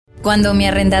Cuando mi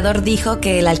arrendador dijo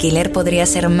que el alquiler podría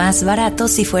ser más barato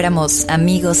si fuéramos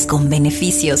amigos con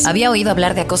beneficios. Había oído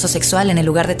hablar de acoso sexual en el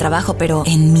lugar de trabajo, pero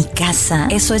en mi casa,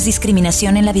 eso es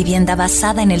discriminación en la vivienda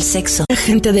basada en el sexo. La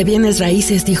gente de bienes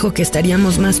raíces dijo que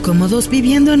estaríamos más cómodos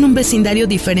viviendo en un vecindario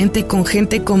diferente con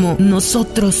gente como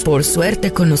nosotros. Por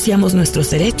suerte conocíamos nuestros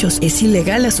derechos. Es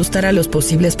ilegal asustar a los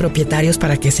posibles propietarios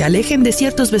para que se alejen de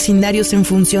ciertos vecindarios en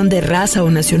función de raza o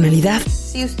nacionalidad.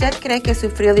 Si usted cree que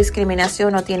sufrió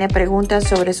discriminación o tiene preguntas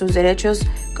sobre sus derechos,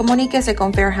 comuníquese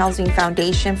con Fair Housing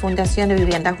Foundation, Fundación de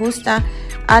Vivienda Justa,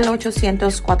 al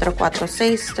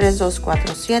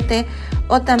 800-446-3247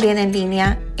 o también en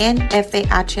línea en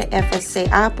fhfca.org.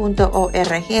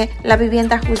 La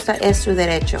vivienda justa es su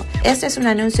derecho. Este es un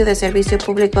anuncio de servicio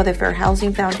público de Fair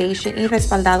Housing Foundation y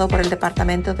respaldado por el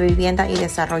Departamento de Vivienda y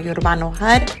Desarrollo Urbano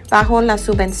HUD bajo la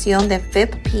subvención de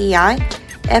FIP-PI,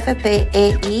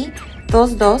 FPEI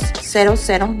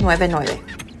 220099.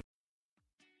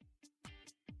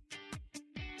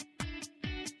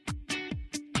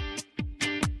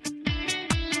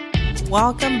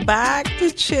 Welcome back to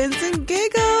Chins and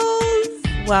Giggles.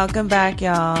 Welcome back,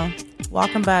 y'all.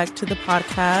 Welcome back to the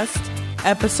podcast,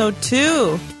 episode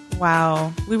 2.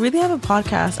 Wow. We really have a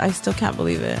podcast. I still can't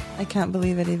believe it. I can't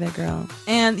believe it either, girl.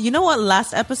 And you know what?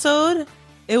 Last episode,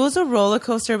 it was a roller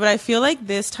coaster, but I feel like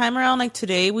this time around, like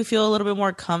today, we feel a little bit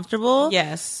more comfortable.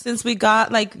 Yes. Since we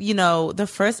got like, you know, the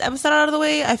first episode out of the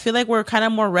way, I feel like we're kind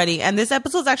of more ready. And this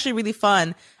episode is actually really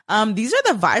fun. These are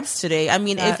the vibes today. I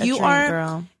mean, if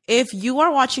you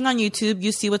are watching on YouTube,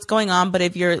 you see what's going on. But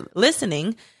if you're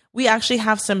listening, we actually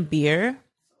have some beer.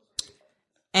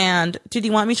 And did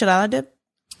you want michelada dip?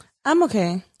 I'm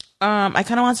okay. I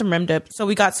kind of want some rim dip. So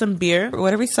we got some beer.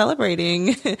 What are we celebrating?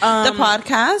 The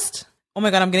podcast? Oh my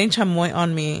God, I'm getting chamoy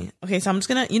on me. Okay, so I'm just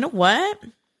gonna, you know what?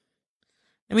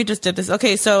 Let me just dip this.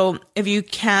 Okay, so if you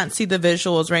can't see the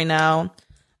visuals right now,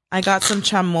 I got some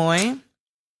chamoy,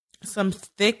 some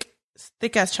thick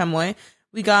ass chamoy.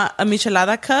 We got a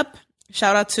michelada cup.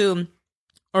 Shout out to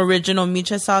Original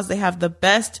Miche Sauce. They have the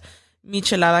best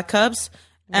michelada cups.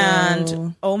 Whoa.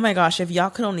 And oh my gosh, if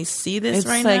y'all could only see this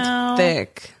right now. It's like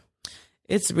thick.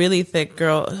 It's really thick,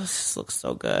 girl. Ugh, this looks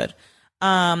so good.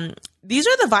 These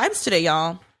are the vibes today,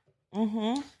 y'all.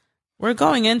 Mm-hmm. We're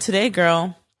going in today,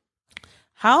 girl.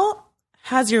 How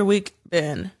has your week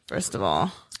been, first of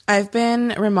all? I've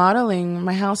been remodeling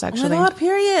my house, actually. Oh my God,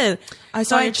 period. I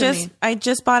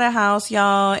just bought a house,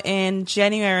 y'all, in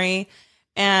January,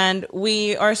 and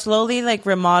we are slowly like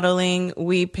remodeling.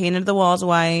 We painted the walls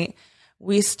white.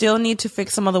 We still need to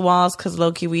fix some of the walls because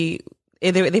low-key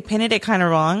they painted it kind of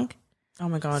wrong. Oh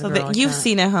my God, so girl, you've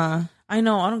seen it, huh? I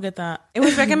know. I don't get that. It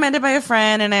was recommended by a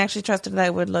friend, and I actually trusted that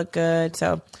it would look good.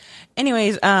 So,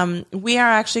 anyways, we are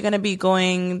actually going to be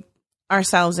going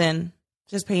ourselves in,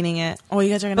 just painting it. Oh, you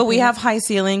guys are going to But we have high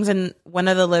ceilings in one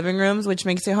of the living rooms, which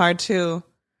makes it hard to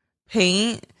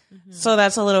paint. Mm-hmm. So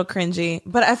that's a little cringy.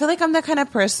 But I feel like I'm that kind of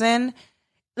person.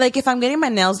 Like, if I'm getting my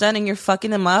nails done and you're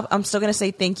fucking them up, I'm still going to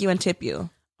say thank you and tip you.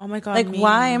 Oh my God. Like,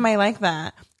 why am I like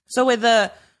that? So with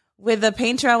the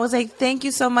painter, I was like, thank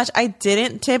you so much. I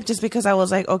didn't tip just because I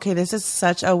was like, okay, this is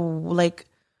such a like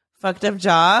fucked up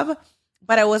job,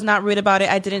 but I was not rude about it.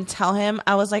 I didn't tell him.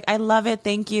 I was like, I love it.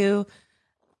 Thank you.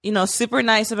 You know, super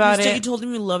nice about it. You told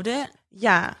him you loved it?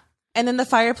 Yeah. And then the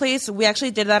fireplace, we actually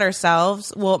did that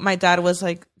ourselves. Well, my dad was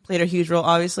like, played a huge role,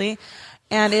 obviously.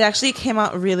 And it actually came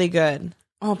out really good.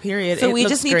 Oh, period. So we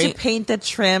just need to paint the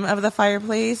trim of the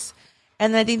fireplace.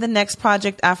 And I think the next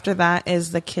project after that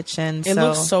is the kitchen. It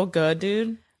looks so good,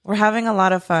 dude. We're having a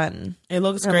lot of fun. It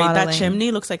looks great. That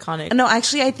chimney looks iconic. No,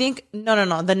 actually, I think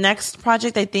no. The next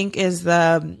project I think is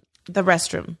the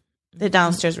restroom, the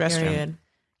downstairs restroom,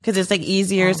 because it's like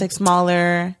easier. It's like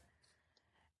smaller,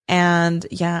 and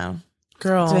yeah,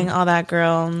 girl, doing all that,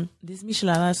 girl. These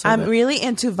micheladas. I'm really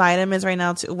into vitamins right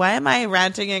now too. Why am I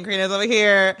ranting and Karina's over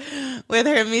here with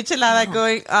her michelada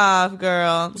going off,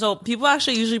 girl? So people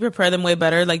actually usually prepare them way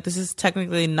better. Like, this is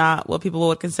technically not what people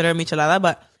would consider a michelada,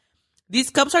 but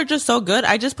these cups are just so good.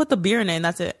 I just put the beer in it and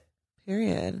that's it.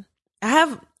 Period. I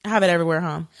have it everywhere,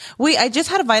 huh? Wait, I just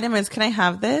had vitamins. Can I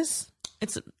have this?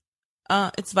 It's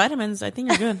vitamins. I think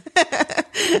you're good.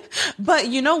 But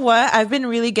you know what? I've been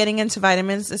really getting into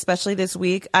vitamins, especially this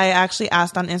week. I actually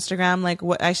asked on Instagram like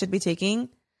what I should be taking.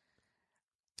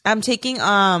 I'm taking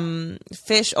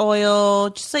fish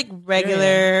oil, just like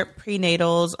regular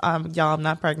prenatals. Y'all, I'm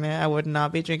not pregnant. I would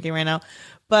not be drinking right now.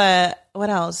 But what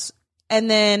else? And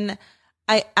then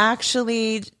I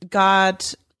actually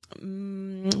got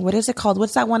what is it called?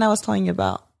 What's that one I was telling you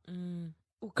about?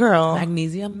 Girl.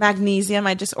 Magnesium.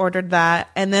 I just ordered that.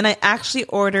 And then I actually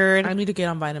ordered I need to get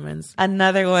on vitamins.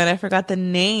 another one. I forgot the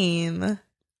name.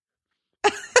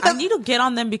 I need to get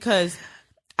on them because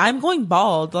I'm going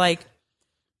bald. Like,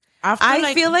 after,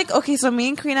 I feel like, okay, so me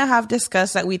and Karina have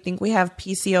discussed that we think we have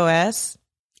PCOS.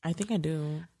 I think I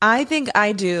do. I think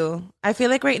I do. I feel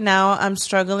like right now I'm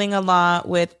struggling a lot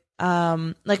with,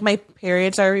 like my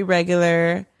periods are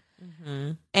irregular.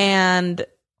 And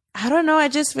I don't know. I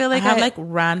just feel like I have like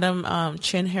random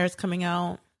chin hairs coming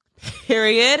out.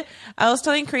 Period. I was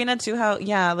telling Karina too how,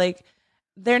 yeah, like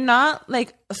they're not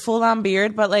like full on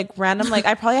beard, but like random, like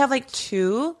I probably have like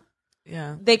 2.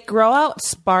 Yeah. They grow out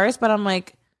sparse, but I'm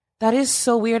like, that is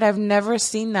so weird. I've never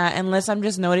seen that unless I'm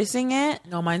just noticing it.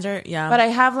 No, mine's are, yeah. But I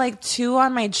have like 2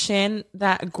 on my chin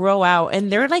that grow out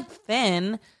and they're like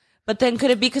thin. But then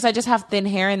could it be because I just have thin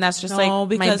hair and that's just like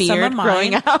my beard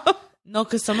growing out? No,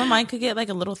 because some of mine could get like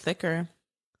a little thicker.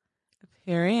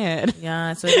 Period.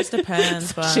 Yeah, so it just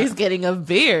depends. But She's getting a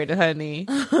beard, honey.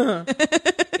 Period. I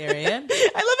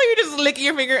love how you're just licking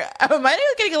your finger. Mine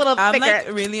is getting a little I'm thicker.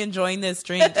 like really enjoying this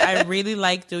drink. I really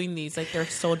like doing these. Like they're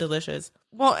so delicious.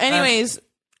 Well, anyways,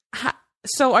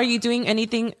 so are you doing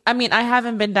anything? I mean, I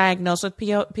haven't been diagnosed with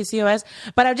PCOS,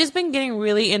 but I've just been getting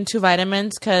really into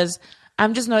vitamins because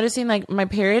I'm just noticing like my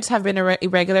periods have been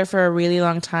irregular for a really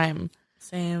long time.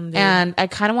 Same. Dude. And I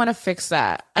kind of want to fix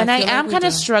that. And I am kind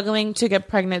of struggling to get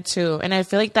pregnant too. And I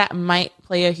feel like that might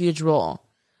play a huge role.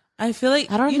 I feel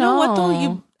like, I don't know. You know what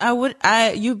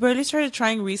though? You barely started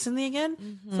trying recently again.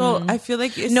 Mm-hmm. So I feel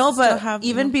like it's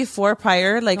even before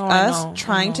prior, like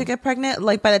trying to get pregnant,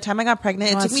 like by the time I got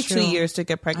pregnant, it took me 2 years to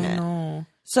get pregnant. I know.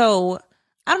 So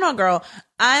I don't know, girl.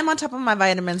 I'm on top of my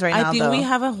vitamins right now. I think we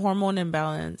have a hormone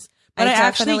imbalance. But I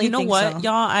actually, you know what, so.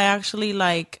 y'all? I actually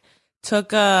like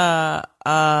took a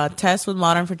test with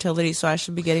Modern Fertility, so I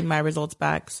should be getting my results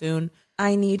back soon.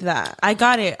 I need that. I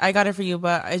got it for you,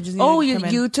 but I just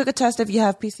need you took a test if you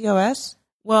have PCOS?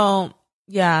 Well,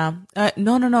 yeah.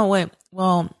 No, wait.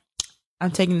 Well,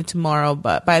 I'm taking it tomorrow,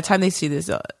 but by the time they see this,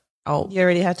 you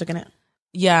already have taken it.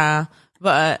 Yeah,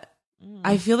 but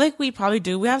I feel like we probably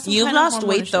do. We have some. You've lost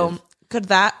weight issues. though. Could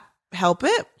that help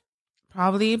it?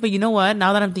 Probably, but you know what?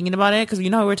 Now that I'm thinking about it, because you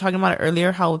know how we were talking about it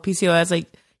earlier, how with PCOS, like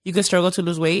you could struggle to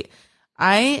lose weight.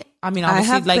 I mean, obviously, I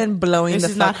have been blowing this the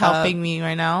is fuck not helping me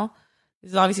right now.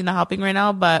 This is obviously not helping right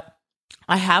now, but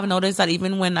I have noticed that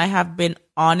even when I have been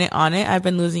on it, I've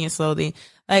been losing it slowly,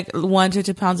 like 1 to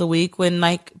 2 pounds a week. When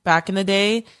like back in the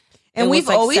day, and we've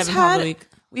always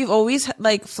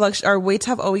like our weights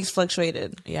have always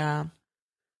fluctuated. Yeah,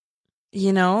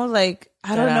 you know, like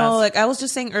I don't know. Like I was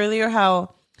just saying earlier,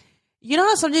 how you know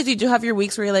how sometimes you do have your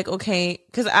weeks where you're like, okay,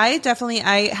 because I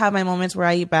have my moments where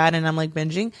I eat bad and I'm like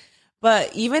binging,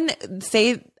 but even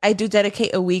say I do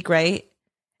dedicate a week, right?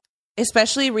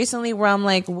 Especially recently where I'm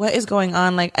like, what is going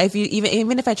on? Like if you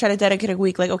even if I try to dedicate a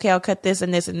week, like, okay, I'll cut this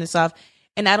and this off,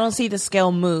 and I don't see the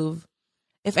scale move.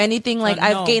 If anything, like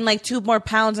I've gained like 2 more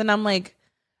pounds and I'm like,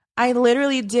 I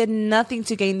literally did nothing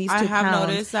to gain these 2 pounds. I have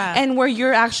noticed that. And where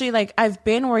you're actually like, I've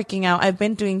been working out, I've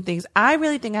been doing things. I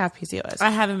really think I have PCOS. I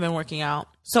haven't been working out.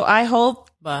 So I hope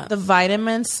the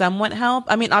vitamins somewhat help.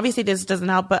 I mean, obviously this doesn't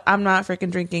help, but I'm not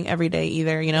freaking drinking every day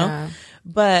either, you know? Yeah.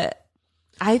 But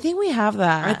I think we have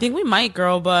that. I think we might,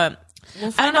 girl, but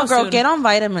we'll find I don't know, girl. Soon. Get on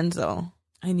vitamins, though.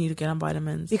 I need to get on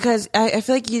vitamins because I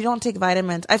feel like you don't take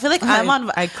vitamins. I feel like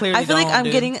I feel like I'm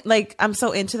getting like I'm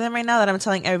so into them right now that I'm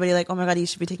telling everybody like, oh my god, you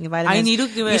should be taking vitamins. I need to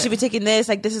do it. You should be taking this.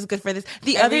 Like this is good for this.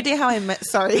 The other day, how I met.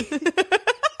 Sorry.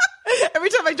 Every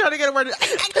time I try to get a word,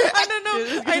 I don't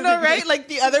know. I know, right? Like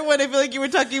the other one, I feel like you were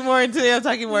talking more, and today I'm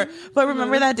talking more. But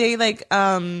remember that day, like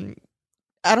I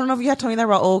don't know if you had told me that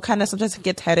Raul kind of sometimes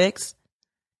gets headaches.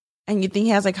 And you think he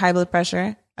has like high blood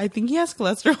pressure? I think he has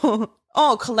cholesterol.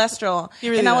 Oh, cholesterol.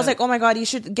 Really and I was like, oh my god, you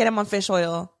should get him on fish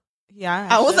oil. Yeah.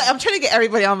 I was like, I'm trying to get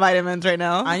everybody on vitamins right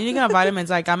now. I need to get on vitamins.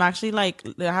 Like I'm actually like,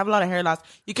 I have a lot of hair loss.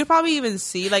 You could probably even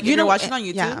see like if you're watching on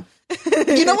YouTube. Yeah.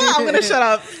 You know what? I'm gonna shut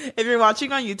up. If you're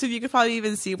watching on YouTube, you could probably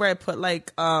even see where I put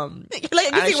like you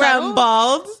see where I'm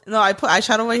bald. No, I put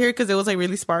eyeshadow right here because it was like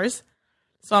really sparse.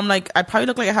 So I'm like, I probably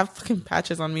look like I have fucking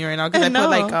patches on me right now because I put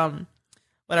like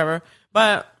whatever.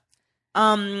 But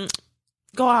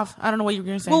go off. I don't know what you were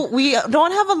gonna say. Well, we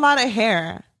don't have a lot of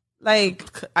hair. Like,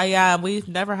 yeah, we've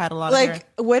never had a lot of hair. Like,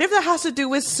 what if that has to do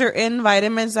with certain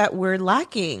vitamins that we're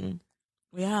lacking?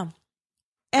 Yeah.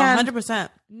 And 100%.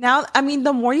 Now, I mean,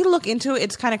 the more you look into it,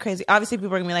 it's kind of crazy. Obviously,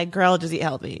 people are gonna be like, girl, just eat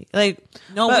healthy. Like,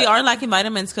 no, we are lacking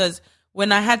vitamins because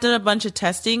when I had done a bunch of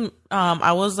testing,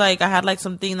 I was like, I had like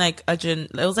something like it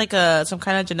was like some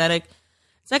kind of genetic,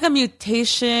 it's like a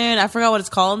mutation. I forgot what it's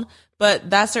called.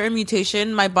 but that certain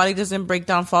mutation, my body doesn't break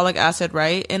down folic acid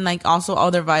right, and like also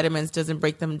other vitamins doesn't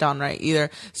break them down right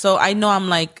either. So I know I'm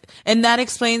like, and that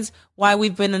explains why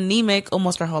we've been anemic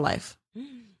almost our whole life.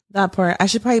 That part. I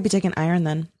should probably be taking iron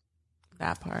then.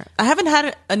 That part. I haven't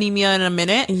had anemia in a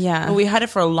minute. Yeah. But we had it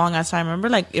for a long ass time. Remember,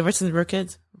 like ever since we were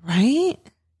kids. Right?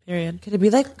 Period. Could it be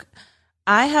like,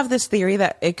 I have this theory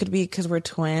that it could be because we're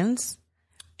twins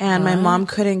and my mom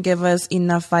couldn't give us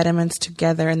enough vitamins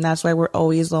together, and that's why we're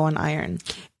always low on iron.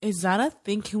 Is that a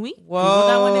thing? Can we Whoa, Google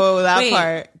that one? that Wait,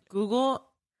 part. Google.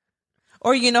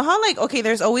 Or you know how like, okay,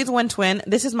 there's always one twin.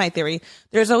 This is my theory.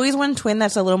 There's always one twin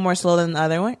that's a little more slow than the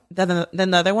other one. Than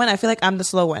the other one. I feel like I'm the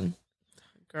slow one.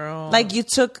 Girl. Like you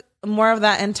took more of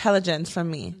that intelligence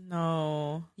from me.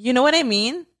 No. You know what I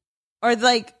mean? Or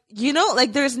like, you know,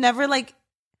 like there's never like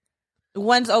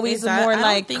one's always more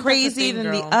like crazy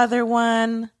than the other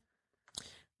one.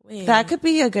 Wait. That could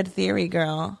be a good theory,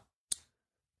 girl.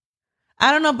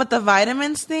 I don't know, but the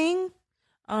vitamins thing.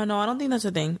 Oh no, I don't think that's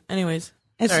a thing. Anyways,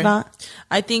 It's sorry. not.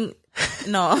 I think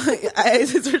no. I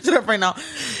searched it up right now,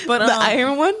 but The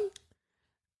iron one.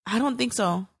 I don't think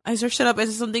so. I searched it up.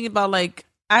 It's something about like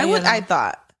I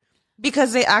thought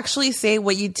because they actually say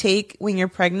what you take when you're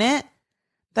pregnant.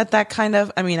 That kind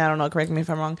of. I mean, I don't know. Correct me if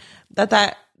I'm wrong.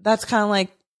 That's kind of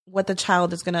like what the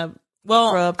child is gonna.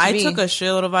 Well, grow up to I be. took a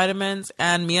shitload of vitamins,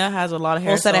 and Mia has a lot of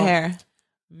hair. Whole set of so hair.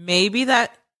 Maybe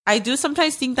that. I do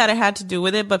sometimes think that it had to do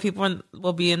with it, but people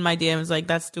will be in my DMs like,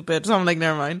 that's stupid. So I'm like,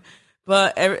 never mind.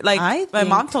 But my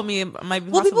mom told me it might be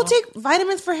Well, possible. people take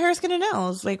vitamins for hair, skin, and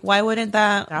nails. Like, why wouldn't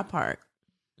that? that part.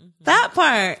 That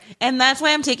part. And that's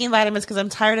why I'm taking vitamins, because I'm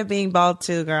tired of being bald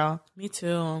too, girl. Me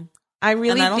too. I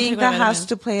really And I don't think take that my has vitamins.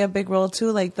 to play a big role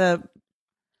too. Like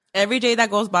Every day that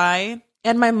goes by,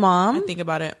 and my I mom, think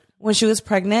about it. when she was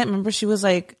pregnant, remember she was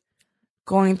like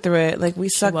going through it. Like we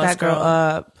sucked was, that girl girl.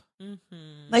 up.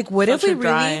 Like what if Sucked we her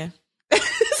really dry.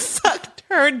 sucked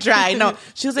her dry? No,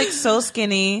 she was like so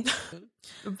skinny.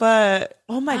 But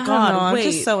Oh my I don't god! know, I'm Wait,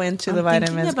 just so into the I'm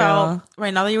thinking vitamins, about, girl.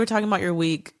 right now that you were talking about your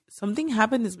week, something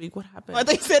happened this week. What happened?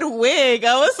 They said wig.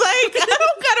 I was like, I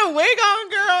don't got a wig on,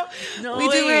 girl. No, We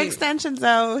do wear wait. extensions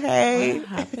though. Hey, What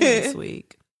happened this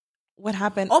week? What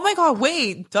happened? Oh my god!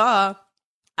 Wait, duh.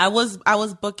 I was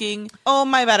booking. Oh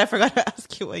my bad, I forgot to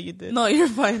ask you what you did. No, you're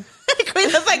fine. Queen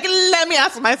was like, let me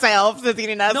ask myself since you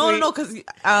didn't ask me. No, because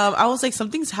I was like,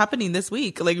 something's happening this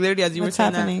week. Like literally, as you What's were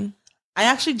saying happening? that. I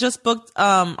actually just booked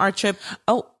our trip.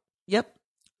 Oh, yep.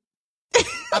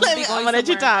 I'm I'm gonna let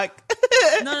you talk.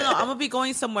 No. I'm gonna be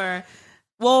going somewhere.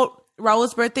 Well,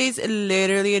 Raul's birthday's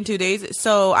literally in 2 days,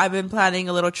 so I've been planning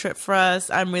a little trip for us.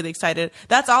 I'm really excited.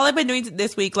 That's all I've been doing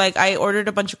this week. Like, I ordered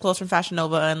a bunch of clothes from Fashion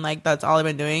Nova, and like that's all I've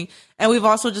been doing. And we've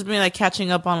also just been like catching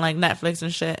up on like Netflix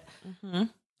and shit. Mm-hmm.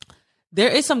 There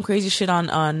is some crazy shit on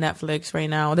Netflix right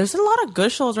now. There's a lot of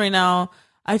good shows right now.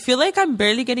 I feel like I'm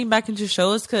barely getting back into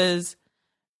shows because.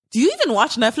 Do you even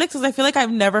watch Netflix? Because I feel like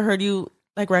I've never heard you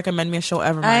like recommend me a show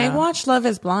ever. I Maya. watched Love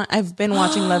is Blind. I've been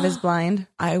watching Love is Blind.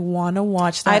 I want to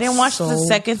watch that. I didn't watch so the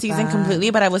second season bad. completely,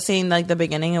 but I was seeing like the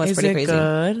beginning. It was Is pretty it crazy.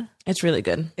 good? It's really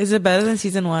good. Is it better than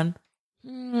season 1?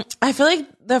 I feel like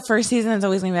the first season is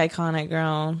always gonna be iconic,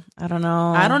 girl. I don't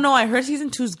know. I don't know. I heard season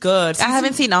 2 is good. I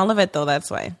haven't seen all of it though.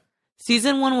 That's why.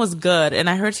 Season 1 was good, and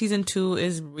I heard season 2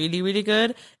 is really, really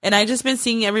good. And I just been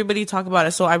seeing everybody talk about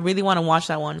it, so I really want to watch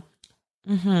that one.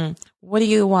 Mm-hmm. What do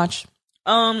you watch?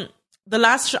 I'm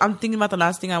thinking about the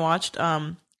last thing I watched.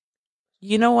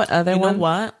 You know what other You know one?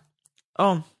 what?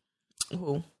 Oh,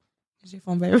 who? Is your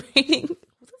phone vibrating? Who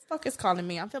the fuck is calling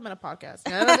me? I'm filming a podcast.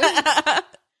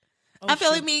 I'm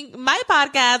feeling me. My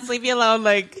podcast, Leave You Alone,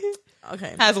 like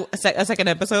Okay. has a second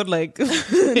episode, like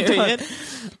period.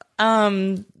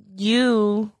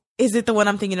 You Is it the one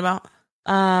I'm thinking about?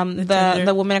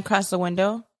 the woman across the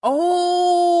window.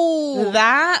 Oh,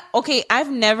 That okay?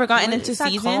 I've never gotten What into is that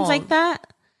seasons called? like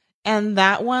that, and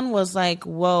that one was like,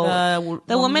 whoa.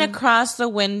 The woman across the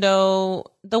window.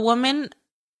 The woman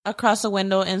across the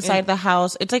window inside the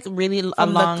house. It's like really a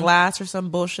from long the glass or some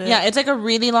bullshit. Yeah, it's like a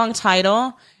really long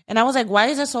title, and I was like, why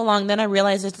is it so long? Then I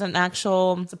realized it's an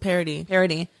actual it's a parody.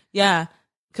 parody. Yeah,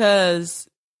 because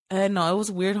I don't know, it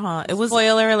was weird, huh? It was.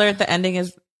 Spoiler alert: the ending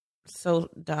is so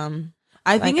dumb.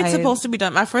 I think like, it's I- supposed to be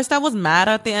done. At first, I was mad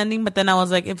at the ending, but then I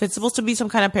was like, if it's supposed to be some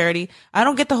kind of parody, I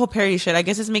don't get the whole parody shit. I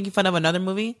guess it's making fun of another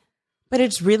movie But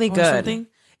it's really or good. something.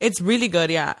 It's really good,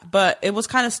 yeah. But it was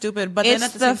kind of stupid. But then It's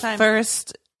at the the same time,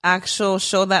 first actual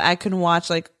show that I can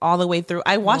watch like all the way through.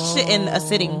 I watched it in a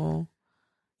sitting. Oh.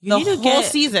 The You need to whole get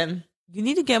season. You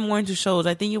need to get more into shows.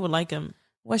 I think you would like them.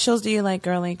 What shows do you like,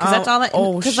 girly? Because Oh, that's all.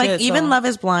 oh, Because shit, like even so- Love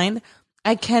is Blind,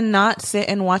 I cannot sit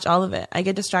and watch all of it. I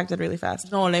get distracted really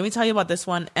fast. No, let me tell you about this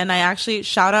one. And I actually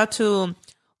shout out to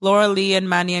Laura Lee and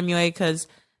Manny MUA because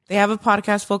they have a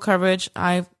podcast, Full Coverage.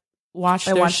 I watch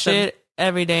shit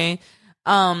every day.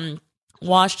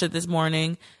 Watched it this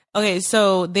morning. Okay,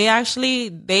 so they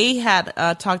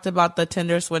had talked about the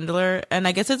Tinder swindler, and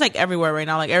I guess it's like everywhere right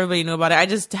now. Like everybody knew about it. I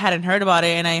just hadn't heard about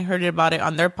it, and I heard about it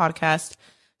on their podcast.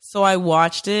 So I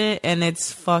watched it, and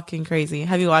it's fucking crazy.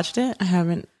 Have you watched it? I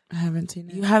haven't seen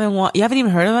it. You haven't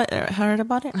even heard about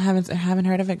it? I haven't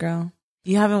heard of it, girl.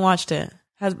 You haven't watched it.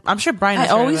 I'm sure Brian has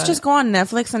I heard always about just it. go on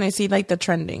Netflix and I see like the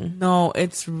trending. No,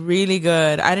 it's really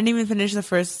good. I didn't even finish the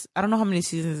first. I don't know how many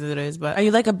seasons it is, but Are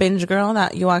you like a binge girl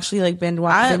that you actually like binge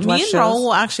watch me and shows? Raul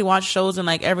will actually watch shows, and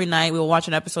like every night we'll watch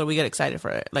an episode. We get excited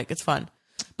for it. Like it's fun.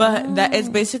 But that it's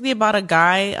basically about a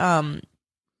guy.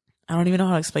 I don't even know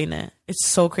how to explain it. It's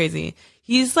so crazy.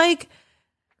 He's like,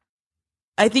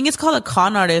 I think it's called a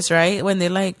con artist, right? When they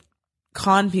like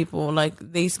con people, like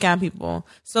they scam people.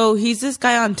 So he's this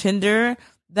guy on Tinder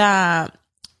that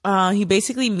he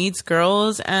basically meets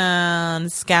girls and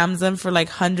scams them for like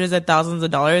hundreds of thousands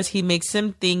of dollars. He makes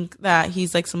them think that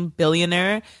he's like some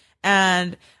billionaire,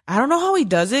 and I don't know how he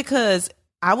does it because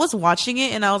I was watching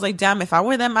it and I was like, damn, if I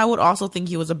were them, I would also think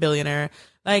he was a billionaire.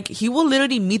 Like he will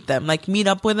literally meet them, like meet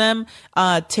up with them,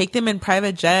 take them in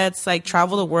private jets, like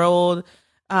travel the world,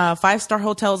 5-star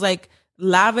hotels, like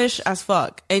lavish as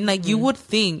fuck. And like you would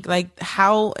think, like,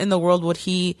 how in the world would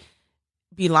he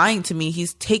be lying to me?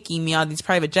 He's taking me on these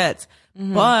private jets.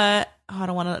 But I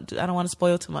don't want to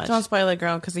spoil too much. Don't spoil it,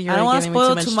 girl, because I don't want to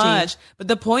spoil too much. But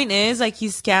the point is, like, he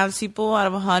scams people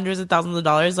out of hundreds of thousands of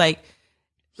dollars.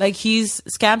 Like he's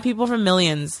scammed people for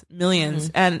millions,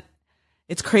 and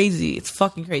it's crazy. It's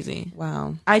fucking crazy.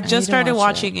 Wow. I just started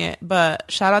watching it,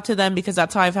 but shout out to them because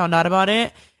that's how I found out about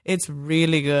it. It's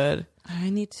really good. I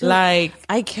need to. Like,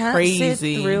 I can't crazy.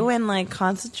 sit through and like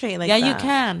concentrate like yeah, that. you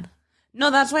can.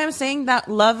 No, that's why I'm saying that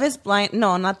Love is Blind.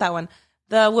 No, not that one.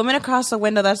 The Woman Across the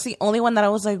Window. That's the only one that I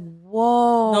was like,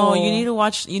 whoa. No, you need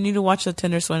to watch the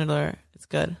Tinder Swindler. It's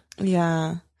good.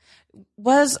 Yeah.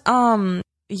 Was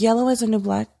Yellow is a New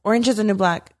Black? Orange is a New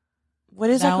Black. What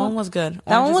is that one called? was good.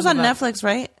 That Orange one was is on the Black. Netflix,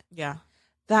 right? Yeah.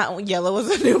 That Yellow was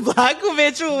a New Black,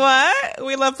 bitch. What?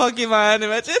 We love Pokemon.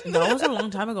 Imagine. That was a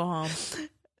long time ago, huh?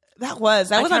 That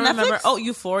was on Netflix. Remember. Oh,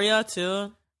 Euphoria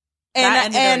too.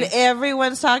 And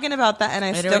everyone's talking about that, and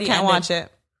I still can't watch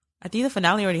it. I think the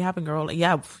finale already happened, girl. Like,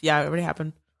 yeah, it already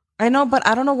happened. I know, but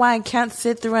I don't know why I can't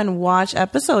sit through and watch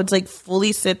episodes, like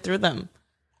fully sit through them.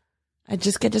 I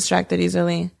just get distracted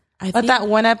easily. But that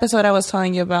one episode I was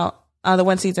telling you about, the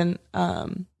one season,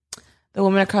 The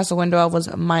Woman Across the Window,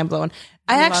 was mind blown.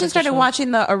 I actually started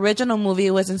watching the original movie.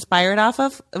 It was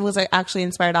actually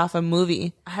inspired off a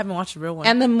movie. I haven't watched the real one.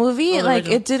 And the movie,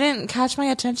 original. it didn't catch my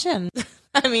attention.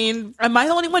 I mean, am I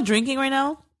the only one drinking right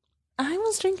now? I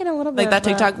was drinking a little bit. Like that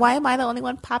TikTok, why am I the only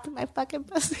one popping my fucking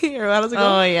pussy? Or how does it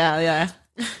go? Oh, yeah.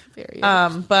 Period.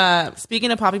 But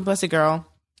speaking of popping pussy, girl.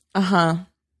 We're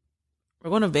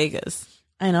going to Vegas.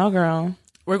 I know, girl.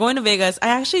 We're going to Vegas. I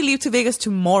actually leave to Vegas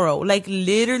tomorrow. Like,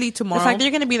 literally tomorrow. The fact that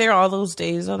you're going to be there all those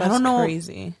days, that's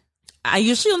crazy. I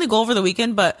usually only go over the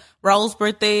weekend, but Raul's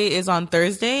birthday is on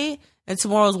Thursday, and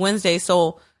tomorrow's Wednesday.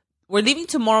 So, we're leaving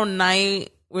tomorrow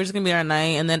night. We're just going to be there at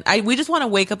night. And then we just want to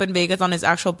wake up in Vegas on his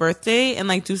actual birthday and,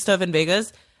 like, do stuff in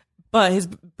Vegas. But his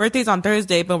birthday's on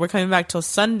Thursday, but we're coming back till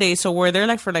Sunday. So, we're there,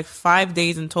 like, for, like, 5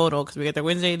 days in total. Because we get there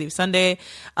Wednesday, leave Sunday.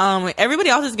 Everybody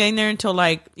else is getting there until,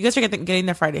 like, you guys are getting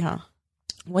there Friday, huh?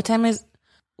 What time is...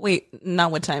 Wait,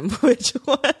 not what time. Which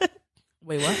one?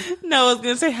 Wait, what? No, I was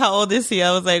going to say, how old is he?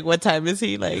 I was like, what time is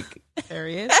he? Like,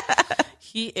 period.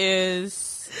 He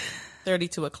is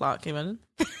 32 o'clock, Amen.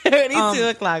 32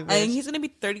 o'clock, bitch. I think he's going to be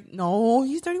 30. No,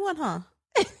 he's 31, huh?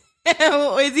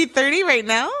 Is he 30 right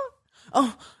now?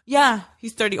 Oh, yeah,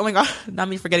 he's 30. Oh, my God. Not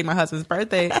me forgetting my husband's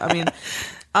birthday. I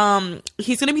mean,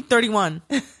 he's going to be 31.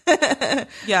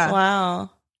 Yeah. Wow.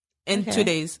 In 2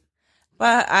 days.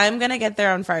 But I'm going to get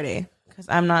there on Friday because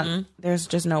I'm not, there's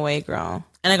just no way, girl.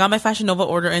 And I got my Fashion Nova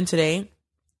order in today.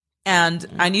 And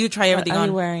I need to try everything on. What are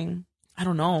you wearing? I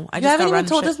don't know. You haven't even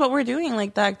told us what we're doing,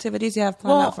 like the activities you have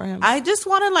planned out for him. I just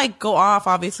want to like go off,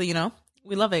 obviously, you know.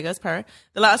 We love Vegas, Par.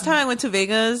 The last time I went to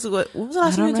Vegas, what was the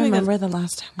last time I went to Vegas? I don't remember the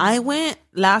last time. I went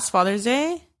last Father's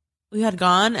Day. We had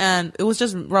gone and it was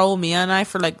just Raul, Mia, and I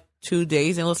for like 2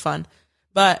 days. And it was fun.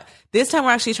 But this time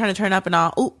we're actually trying to turn up and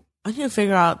out. Oh, I need to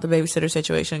figure out the babysitter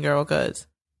situation, girl, because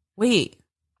wait.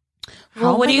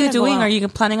 Well, what are you doing? Are you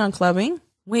planning on clubbing?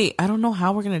 Wait, I don't know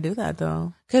how we're going to do that,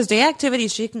 though. Because day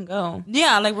activities, she can go.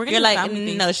 Yeah, like we're going to do family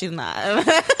things. No, she's not.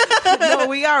 No,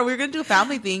 we are. We're going to do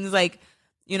family things. Like,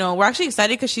 you know, we're actually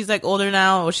excited because she's like older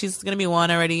now. She's gonna be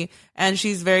 1 already, and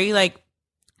she's very like,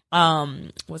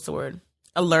 what's the word?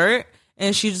 Alert,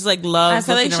 and she just like loves. I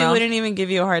feel like she around. wouldn't even give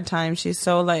you a hard time. She's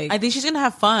so like. I think she's gonna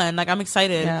have fun. Like I'm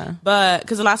excited, Yeah. but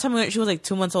because the last time we went, she was like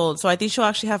 2 months old, so I think she'll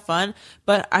actually have fun.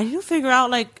 But I need to figure out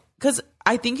like, because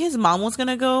I think his mom was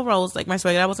gonna go, Rose, like my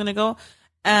suegra was gonna go,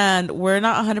 and we're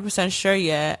not 100% sure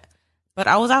yet. But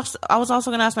I was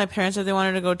also gonna ask my parents if they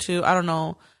wanted to go too. I don't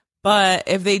know. But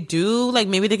if they do, like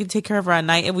maybe they can take care of her at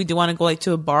night if we do want to go like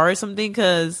to a bar or something,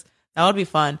 because that would be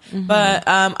fun. But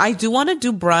I do want to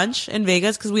do brunch in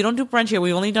Vegas because we don't do brunch here.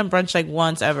 We've only done brunch like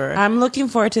once ever. I'm looking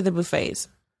forward to the buffets.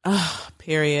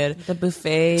 Period. The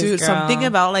buffets, Dude, girl. something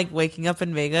about like waking up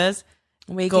in Vegas,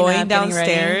 Waking going up, getting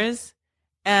ready. downstairs,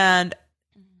 and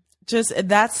just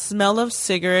that smell of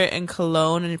cigarette and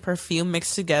cologne and perfume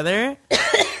mixed together.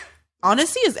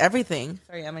 Honestly, is everything.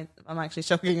 Sorry, I'm actually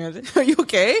choking. Are you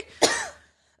okay?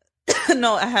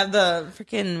 No, I have the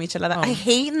freaking michelada. Oh. I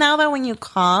hate now that when you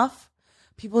cough,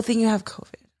 people think you have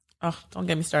COVID. Oh, don't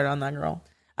get me started on that, girl.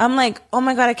 I'm like, oh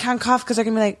my God, I can't cough because they're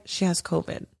going to be like, she has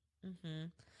COVID.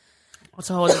 What's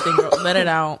a whole other thing, girl? Let it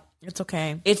out. It's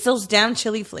okay. It's those damn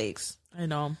chili flakes. I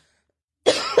know.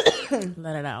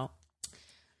 Let it out.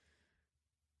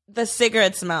 The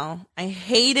cigarette smell. I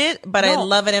hate it, but I No,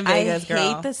 love it in Vegas, I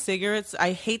girl. hate the cigarettes.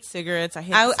 I hate cigarettes. I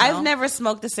hate the smell. I've never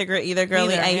smoked a cigarette either, girlie.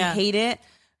 Neither, I yeah. hate it.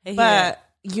 I hate But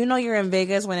you know you're in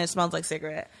Vegas when it smells like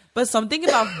cigarette. But something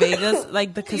about Vegas,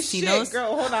 like the casinos. Shit,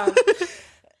 girl, hold on.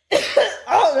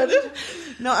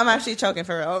 No, I'm actually choking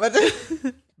for real.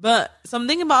 But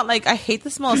something about like I hate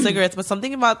the smell of cigarettes, but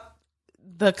something about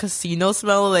the casino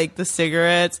smell, like the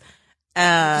cigarettes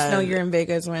and No, you're in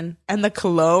Vegas when. and the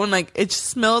cologne, like it just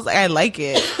smells. I like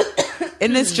it,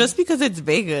 and it's just because it's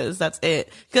Vegas. That's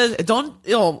it. Because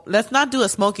let's not do a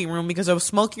smoking room because a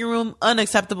smoking room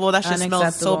unacceptable. That shit smells so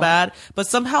Unacceptable. bad. But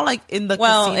somehow, like in the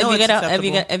Well, casino,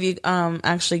 if you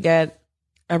actually get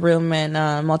a room in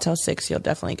Motel 6, you'll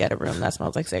definitely get a room that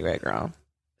smells like cigarette, girl.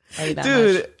 Tell you that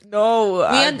much.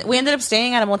 no, We ended up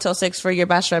staying at a Motel 6 for your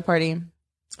bachelorette party,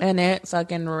 and it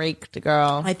fucking raked,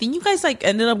 girl. I think you guys like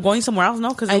ended up going somewhere else, no?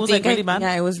 Because it was like really bad.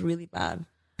 Yeah, it was really bad.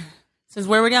 Since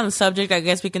we're already on the subject, I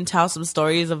guess we can tell some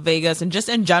stories of Vegas and just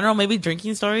in general, maybe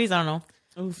drinking stories. I don't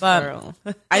know. But girl.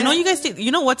 I know you guys think,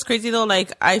 you know what's crazy though?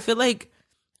 Like, I feel like,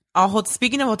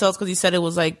 speaking of hotels, because you said it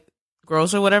was like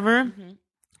gross or whatever,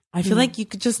 I feel like you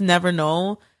could just never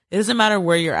know. It doesn't matter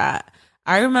where you're at.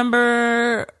 I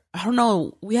remember, I don't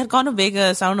know, we had gone to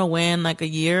Vegas, I don't know when, like a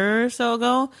year or so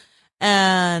ago.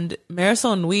 And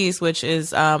Marisol and Luis, which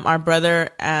is our brother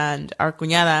and our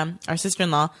cuñada, our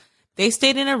sister-in-law, they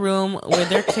stayed in a room with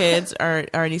their kids,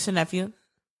 our niece and nephew.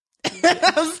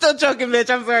 I'm still choking, bitch.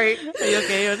 I'm sorry. Are you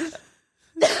okay?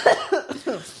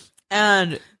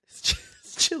 And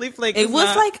Chili flake. it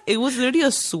was literally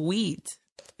a suite.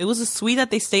 It was a suite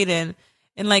that they stayed in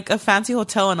like a fancy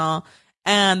hotel and all.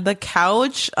 And the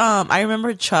couch, I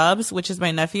remember Chubbs, which is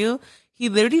my nephew, he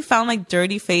literally found like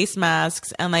dirty face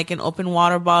masks and like an open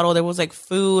water bottle. There was like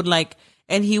food, like,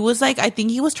 and he was like, I think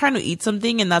he was trying to eat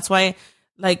something, and that's why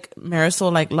like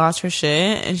Marisol like lost her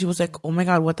shit, and she was like, oh my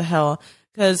God, what the hell?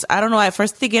 Because I don't know, at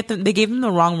first they gave him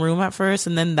the wrong room at first,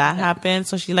 and then that happened.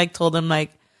 So she like told him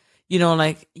like, you know,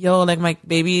 like, yo, like my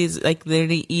baby is like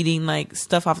literally eating like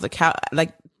stuff off the couch,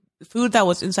 like food that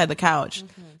was inside the couch.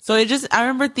 So I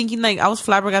remember thinking like, I was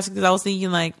flabbergasted because I was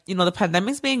thinking like, you know, the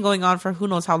pandemic's been going on for who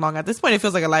knows how long. At this point, it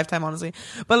feels like a lifetime, honestly.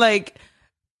 But like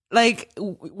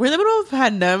we're in the middle of a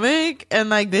pandemic, and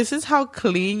like this is how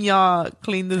clean y'all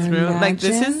clean this room. Like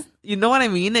this is, you know what I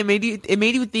mean? It made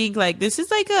you think like this is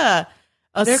like a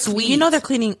suite. You know they're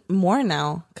cleaning more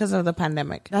now because of the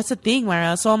pandemic. That's the thing,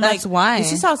 Mara. So I'm That's like, why.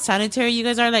 This is how sanitary you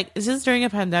guys are. Like, this is during a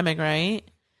pandemic, right?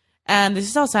 And this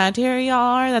is how sanitary y'all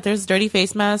are, that there's dirty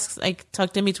face masks like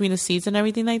tucked in between the seats and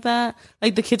everything like that.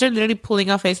 Like the kids are literally pulling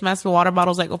out face masks with water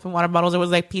bottles, like open water bottles. There was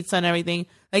like pizza and everything.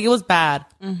 Like it was bad.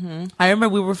 I remember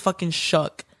we were fucking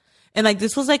shook. And like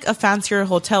this was like a fancier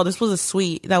hotel. This was a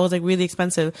suite that was like really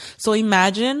expensive. So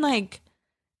imagine like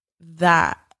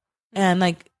that. And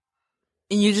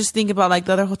you just think about like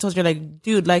the other hotels. You're like,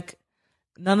 dude, like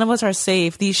none of us are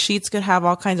safe. These sheets could have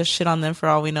all kinds of shit on them for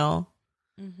all we know.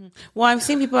 Well, I've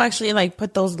seen people actually like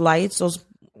put those lights,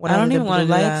 I don't even want to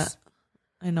do that.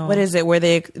 I know. What is it? Where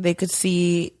they could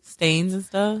see stains and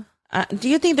stuff? Do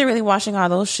you think they're really washing all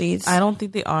those sheets? I don't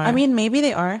think they are. I mean, maybe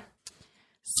they are.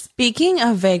 Speaking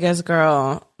of Vegas,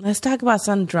 girl, let's talk about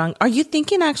some drunk. Are you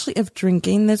thinking actually of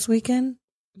drinking this weekend?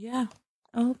 yeah.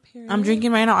 Oh, period. I'm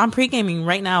drinking right now. I'm pre-gaming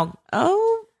right now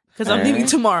Oh, because I'm leaving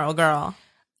tomorrow, girl.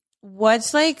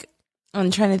 what's like?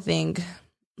 I'm trying to think.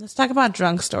 Let's talk about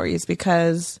drunk stories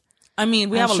because I mean,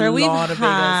 we I'm have sure a we've lot of Vegas.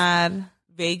 had.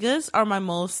 Vegas are my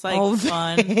most like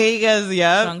fun Vegas,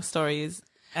 yeah. drunk stories.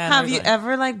 And Have you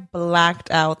ever like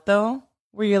blacked out though?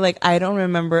 Where you're like, I don't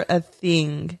remember a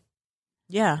thing.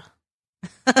 Yeah,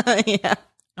 Yeah.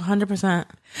 100%.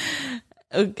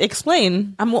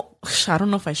 Explain. I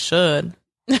don't know if I should.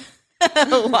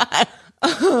 Why?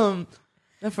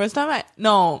 The first time I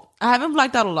haven't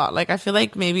blacked out a lot. Like I feel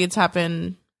like maybe it's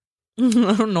happened. I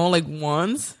don't know, like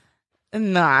once.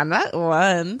 Nah, not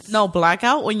once. No,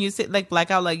 blackout. When you say like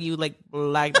blackout, like you like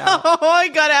blacked out. Oh my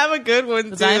god, I have a good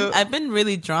one too. I've been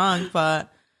really drunk, but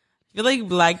I feel like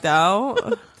blacked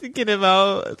out. Thinking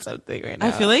about something right now.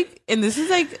 I feel like, and this is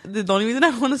like the only reason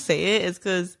I want to say it is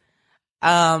because,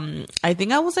 I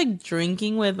think I was like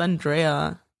drinking with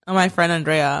Andrea, my friend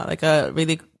Andrea, like a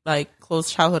really like close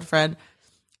childhood friend,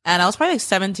 and I was probably like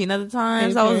 17 at the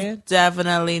time, so I was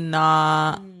definitely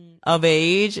not of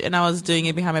age, and I was doing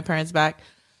it behind my parents' back.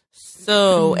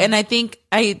 So, and I think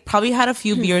I probably had a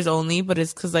few beers only, but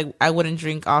it's because like I wouldn't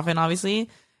drink often, obviously.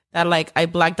 That like I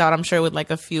blacked out, I'm sure, with like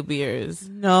a few beers.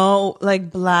 No, like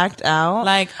blacked out.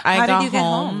 Like I How got did you get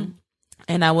home,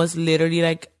 and I was literally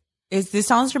like, this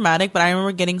sounds dramatic, but I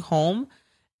remember getting home,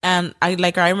 and I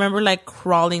remember like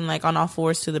crawling like on all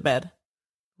fours to the bed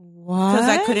What? because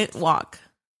I couldn't walk.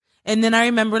 And then I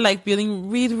remember like feeling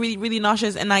really, really, really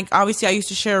nauseous, and like obviously I used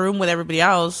to share a room with everybody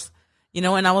else, you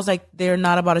know, and I was like, they're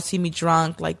not about to see me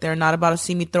drunk, like they're not about to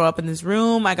see me throw up in this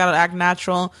room. I gotta act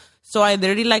natural. So I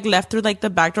literally like left through like the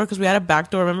back door because we had a back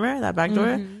door. Remember that back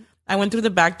door? I went through the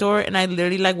back door and I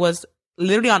literally like was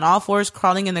literally on all fours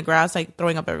crawling in the grass, like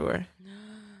throwing up everywhere.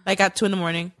 Like at 2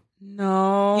 a.m.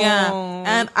 No. Yeah.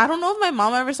 And I don't know if my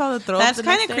mom ever saw the throw up. That's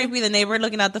kind of creepy. The neighbor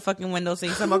looking out the fucking window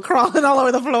seeing someone crawling all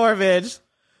over the floor, bitch.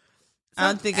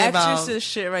 I'm thinking about exorcist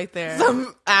shit right there.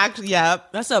 some act. Yeah,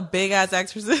 That's a big ass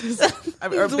exorcist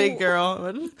or big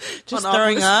girl. just On all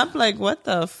throwing fours. up. Like, what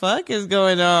the fuck is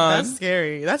going on? That's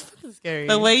scary. That's fucking scary.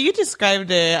 The way you described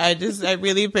it, I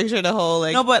really pictured the whole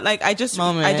like. No, but like I just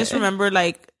moment. remember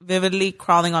like vividly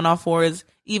crawling on all fours,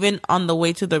 even on the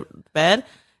way to the bed,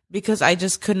 because I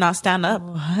just could not stand up.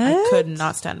 I could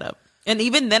not stand up, and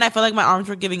even then, I felt like my arms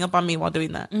were giving up on me while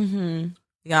doing that. Mm-hmm.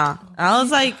 Yeah, I was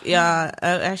like,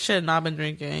 I should have not been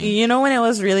drinking. You know when it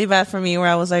was really bad for me, where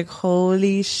I was like,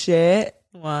 "Holy shit!"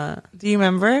 What? Do you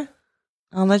remember?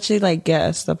 I'll let you like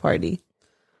guess the party.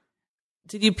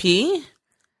 Did you pee?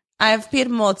 I've peed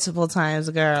multiple times,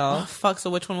 Oh girl. fuck!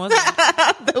 So which one was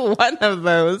it? The one of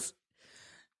those.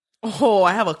 Oh,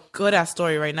 I have a good ass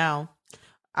story right now.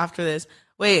 After this,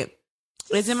 wait,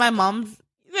 is it my mom's?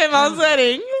 My mom's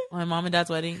wedding. My mom and dad's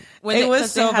wedding. It was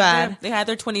 'cause so bad. They had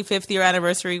their 25th year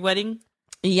anniversary wedding.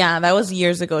 Yeah, that was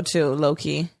years ago too, low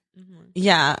key.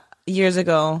 Yeah, years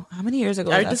ago. How many years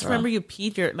ago? I was that, just girl? remember you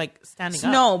peed your like standing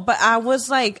up. No, but I was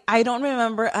like, I don't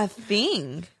remember a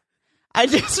thing. I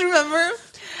just remember,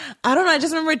 I don't know. I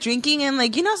just remember drinking and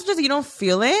like, you know, sometimes you don't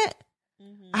feel it.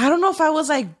 I don't know if I was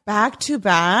like back to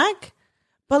back,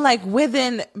 but like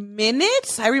within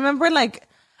minutes, I remember like,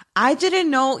 I didn't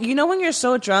know, you know, when you're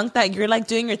so drunk that you're like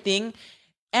doing your thing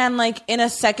and like in a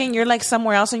second you're like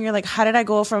somewhere else and you're like, how did I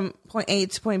go from point A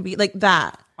to point B? Like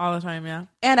that. all the time. Yeah,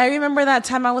 And I remember that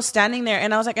time I was standing there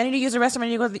and I was like, I need to use the restroom. I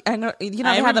need to go. You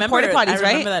know, they had the porta potties, I right?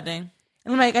 remember that day. And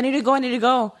I'm like, I need to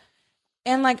go.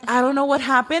 And like, I don't know what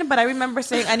happened, but I remember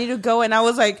saying, I need to go. And I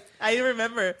was like, I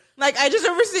remember. like, I just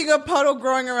remember seeing a puddle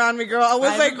growing around me, girl. I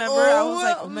was like,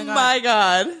 oh my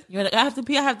God. You're like, I have to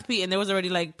pee, and there was already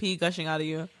like pee gushing out of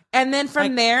you. And then from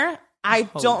Like, there, I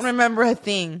hose. don't remember a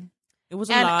thing. It was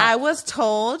a And lot. I was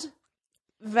told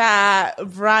that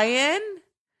Brian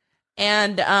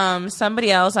and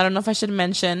somebody else, I don't know if I should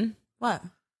mention what?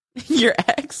 your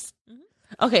ex.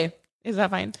 Okay. Is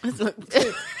that fine?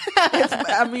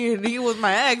 I mean, he was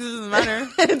my ex. It doesn't matter.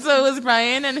 And so it was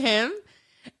Brian and him.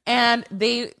 And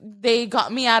they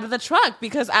got me out of the truck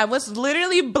because I was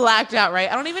literally blacked out,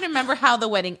 right? I don't even remember how the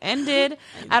wedding ended.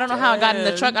 I don't know how I got in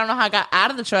the truck. I don't know how I got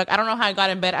out of the truck. I don't know how I got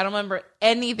in bed. I don't remember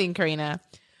anything, Karina.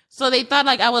 So they thought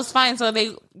like I was fine. So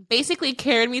they basically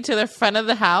carried me to the front of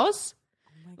the house.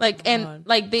 Like, and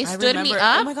like they stood me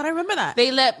up. Oh my God, I remember that.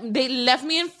 They left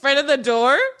me in front of the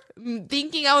door,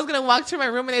 thinking I was gonna walk to my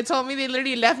room, and they told me they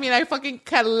literally left me, and I fucking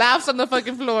collapsed on the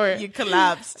fucking floor. You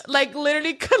collapsed. Like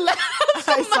literally collapsed.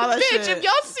 I saw that bitch. shit. If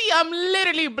y'all see, I'm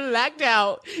literally blacked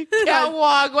out. Can't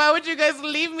walk. Why would you guys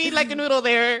leave me like a noodle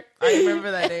there? I remember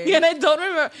that day. And I don't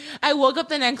remember. I woke up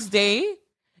the next day.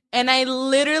 And I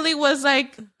literally was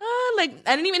like I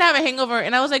didn't even have a hangover.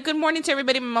 And I was like, good morning to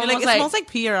everybody. My mom You're was it like, smells like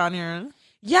pee around here.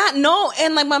 yeah, no.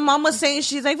 And like my mom was saying,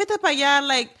 she's like, vete pa allá.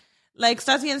 Like like,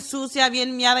 estás bien sucia,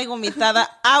 bien miada y vomitada.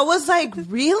 I was like,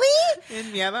 really?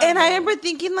 And I remember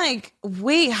thinking, like,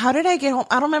 wait, how did I get home?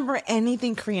 I don't remember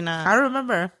anything, Karina. I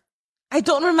remember. I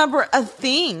don't remember a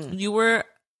thing.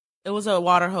 It was a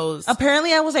water hose.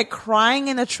 Apparently, I was like crying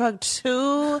in the truck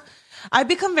too. I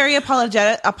become very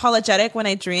apologetic when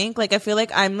I drink. Like, I feel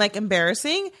like I'm like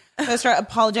embarrassing. So I start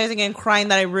apologizing and crying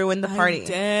that I ruined the party. I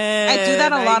do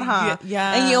that a lot, huh?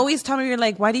 Yeah. And you always tell me, you're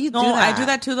like, why do you do that? No, I do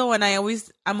that too though. And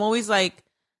I'm always like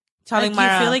telling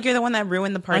like, you feel like you're the one that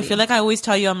ruined the party. I feel like I always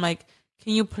tell you, I'm like,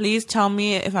 can you please tell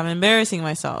me if I'm embarrassing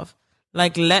myself?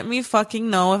 Like, let me fucking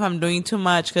know if I'm doing too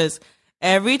much. Because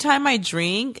every time I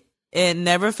drink, it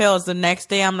never fails. The next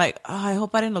day, I'm like, oh, I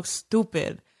hope I didn't look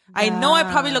stupid. I know I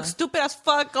probably look stupid as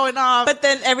fuck going off. But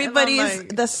then everybody's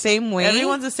like, the same way.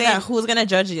 Everyone's the same. Yeah, who's going to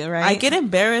judge you, right? I get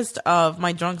embarrassed of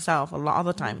my drunk self all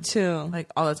the time. Too. Like,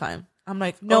 all the time. I'm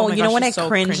like, no, oh my you gosh, know when I so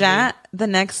cringe cringy. at the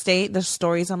next day, the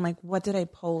stories, I'm like, what did I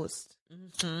post?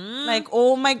 Mm-hmm. Like,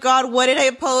 oh my God, what did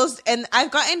I post? And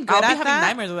I've gotten good I'll be at having that.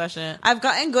 nightmares of that shit. I've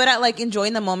gotten good at like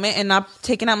enjoying the moment and not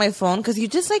taking out my phone because you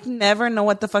just like never know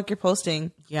what the fuck you're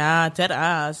posting. Yeah, dead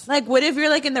ass. Like, what if you're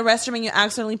like in the restroom and you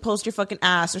accidentally post your fucking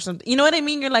ass or something? You know what I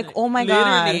mean? You're like, oh my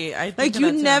Literally, God. I think Like, of you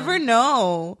that too. never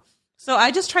know. So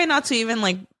I just try not to even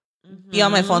like be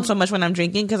on my phone so much when I'm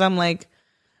drinking because I'm like,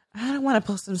 I don't want to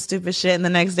post some stupid shit and the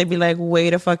next day be like,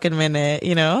 wait a fucking minute,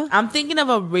 you know? I'm thinking of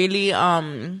a really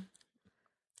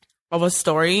of a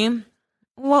story.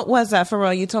 What was that for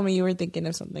real? You told me you were thinking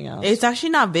of something else. It's actually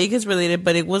not Vegas related,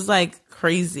 but it was like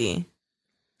crazy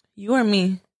You or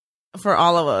me? for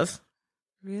all of us.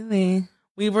 Really?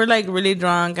 We were like really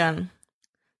drunk and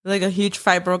like a huge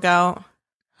fight broke out.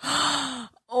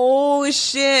 Oh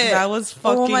shit! That was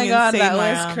fucking Oh my God, insane, that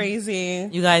Maya. was crazy.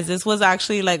 You guys, this was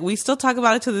actually like, we still talk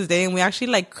about it to this day and we actually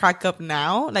like crack up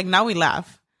now. Like now we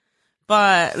laugh.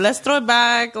 But let's throw it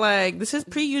back. Like, this is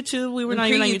pre-YouTube. We were not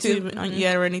even on Pre-YouTube. YouTube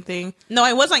yet or anything. No,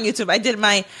 I was on YouTube. I did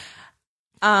my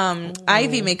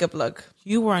Ivy makeup look.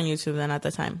 You were on YouTube then at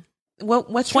the time.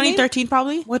 What's her name? 2013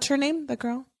 probably? What's her name? The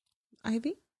girl?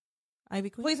 Ivy? Ivy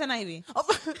Queen? Poison Ivy. Oh,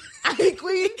 Ivy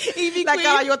Queen? Ivy Like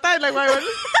Queen. caballota, like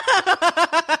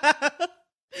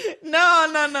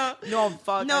No. No,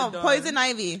 fuck. No, Poison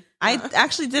Ivy. I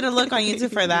actually did a look on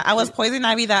YouTube for that. I was Poison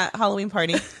Ivy that Halloween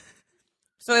party.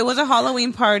 So it was a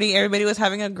Halloween party. Everybody was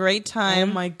having a great Oh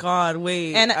time. my God,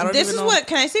 wait. And I don't this even is know. what,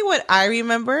 can I say what I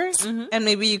remember? And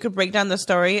maybe you could break down the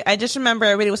story. I just remember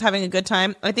everybody was having a good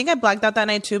time. I think I blacked out that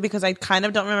night too because I kind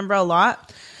of don't remember a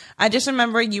lot. I just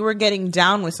remember you were getting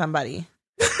down with somebody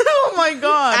Oh my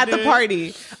God. at the dude.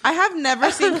 party. I have never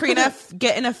seen Karina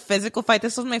get in a physical fight.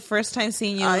 This was my first time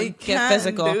seeing you I get can't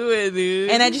physical. do it,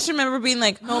 dude. And I just remember being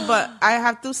like, No, but I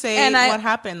have to say And what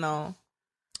happened though.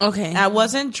 okay. I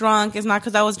wasn't drunk. It's not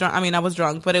because I was drunk. I mean, I was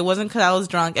drunk, but it wasn't because I was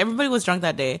drunk. Everybody was drunk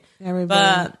that day.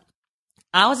 Everybody. But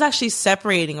I was actually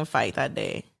separating a fight that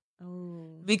day.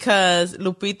 Because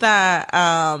Lupita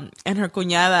and her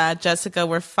cuñada, Jessica,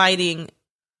 were fighting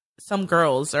some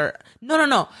girls. Or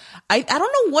no. I don't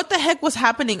know what the heck was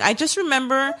happening. I just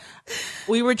remember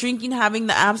we were drinking, having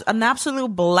an absolute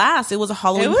blast. It was a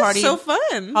Halloween It was party. so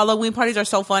fun. Halloween parties are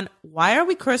so fun. Why are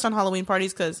we cursed on Halloween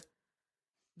parties? Because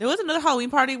there was another Halloween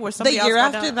party where somebody The year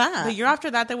else got after down. that. The year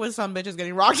after that, there was some bitches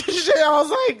getting rocked and shit. I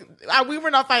was like, we were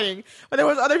not fighting, but there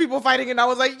was other people fighting, and I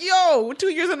was like, yo, 2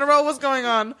 years in a row, what's going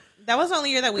on? That was the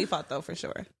only year that we fought though, for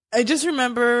sure. I just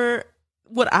remember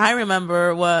what I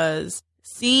remember was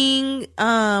seeing.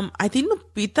 I think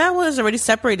Lupita was already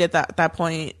separated at that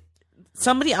point.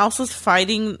 Somebody else was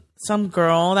fighting some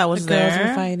girl that was there. Girls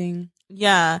were fighting.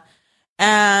 Yeah.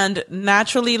 And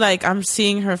naturally, like, I'm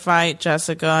seeing her fight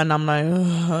Jessica, and I'm like,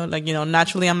 ugh. Like, you know,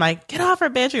 naturally, I'm like, get off her,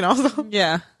 bitch, you know? So,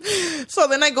 Yeah. so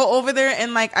then I go over there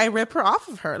and, like, I rip her off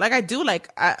of her. Like, I do,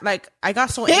 I got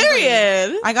so angry.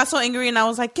 Period. I got so angry, and I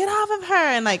was like, get off of her.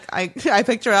 And, like, I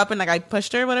picked her up, and, like, I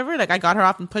pushed her, whatever. Like, I got her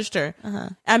off and pushed her.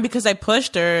 And because I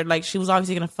pushed her, like, she was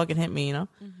obviously gonna fucking hit me, you know?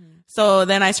 So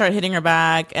then I started hitting her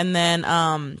back, and then,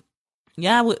 I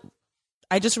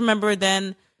just remember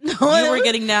then... you were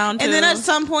getting down too. And then at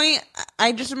some point,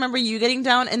 I just remember you getting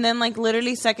down, and then like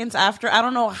literally seconds after, I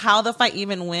don't know how the fight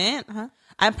even went.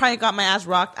 I probably got my ass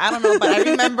rocked. I don't know, but I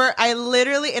remember I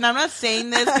literally, and I'm not saying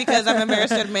this because I'm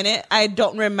embarrassed to admit it, I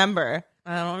don't remember.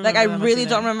 I don't remember Like, I that much really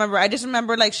either. don't remember. I just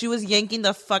remember like she was yanking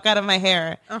the fuck out of my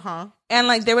hair. And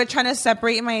like they were trying to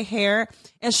separate my hair,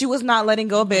 and she was not letting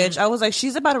go, bitch. I was like,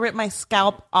 she's about to rip my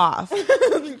scalp off.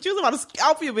 She was about to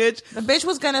scalp you, bitch. The bitch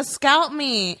was gonna scalp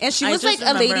me, and she I was like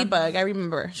just a remember- ladybug. I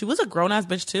remember She was a grown ass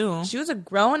bitch too. she was a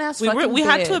grown ass. We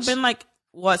had to have been like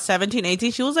what 17,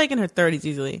 18. She was like in her 30s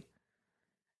easily.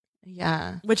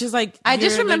 Yeah. which is like I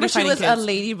just you're remember she fighting was a kids.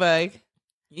 ladybug.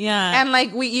 Yeah. And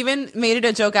like we even made it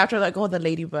a joke after, like, oh, the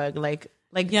ladybug. Like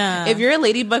Yeah. if you're a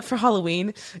ladybug for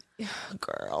Halloween,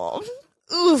 girl.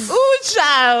 Ooh,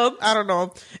 child. I don't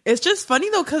know. It's just funny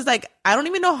though, because like I don't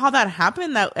even know how that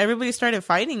happened that everybody started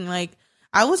fighting. Like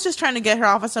I was just trying to get her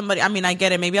off of somebody. I mean, I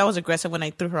get it. Maybe I was aggressive when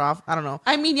I threw her off. I don't know.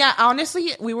 I mean, yeah,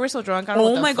 honestly, we were so drunk. I don't know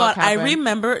Oh what the my fuck god, I happened.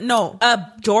 remember. No, A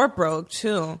door broke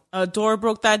too. a door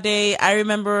broke that day. I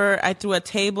remember I threw a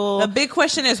table. The big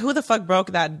question is, who the fuck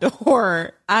broke that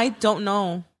door? I don't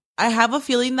know. I have a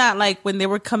feeling that like when they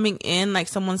were coming in, like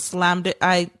someone slammed it.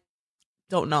 I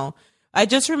don't know. I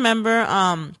just remember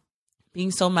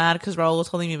being so mad because Raul was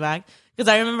holding me back. Because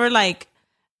I remember like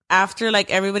after like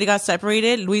everybody got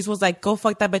separated, Luis was like, "Go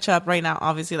fuck that bitch up right now."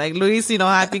 Obviously, like Luis, you know,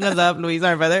 hyping us up. Luis,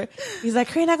 our brother, he's like,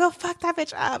 "Karina, go fuck that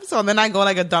bitch up." So then I go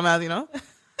like a dumbass, you know,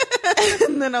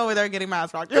 and then over there getting my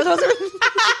ass rocked.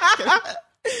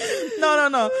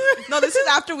 No. This is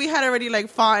after we had already like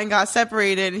fought and got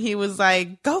separated. And he was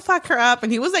like, "Go fuck her up,"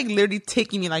 and he was like literally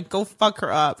taking me like, "Go fuck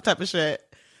her up," type of shit.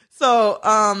 So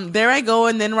there I go,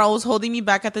 and then Raul's holding me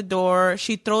back at the door.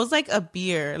 She throws like a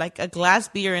beer, like a glass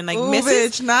beer, and like Ooh,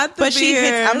 misses. bitch, not the but she beer.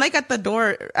 hits. I'm like at the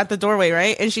doorway,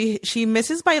 right? And she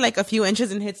misses by like a few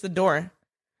inches and hits the door.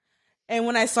 And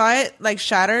when I saw it like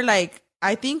shatter, like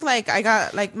I think like I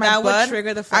got like my That would blood.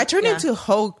 trigger the I turned yeah. into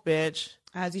Hulk, bitch.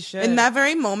 As you should. In that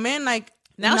very moment, like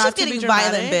now not she's to be getting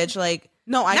dramatic. violent, bitch. Like,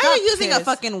 No, I now got you're using a pissed.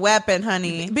 fucking weapon,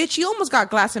 honey. Bitch, you almost got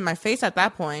glass in my face at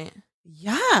that point.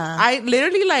 Yeah. I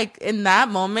literally like in that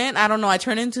moment, I don't know, I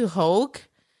turned into Hulk.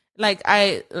 Like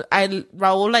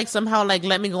Raul like somehow like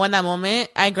let me go in that moment.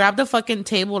 I grabbed the fucking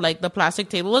table, like the plastic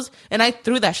tables, and I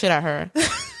threw that shit at her.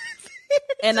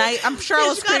 And I'm sure I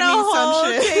was She got screaming a whole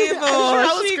some shit. table. I'm sure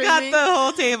I was She got screaming. the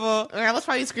whole table. Or I was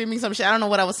probably screaming some shit. I don't know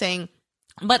what I was saying.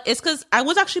 But it's because I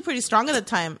was actually pretty strong at the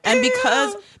time. And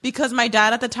because my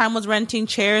dad at the time was renting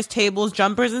chairs, tables,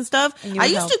 jumpers, and stuff, you I would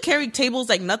used help. to carry tables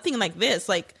like nothing like this.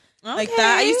 Like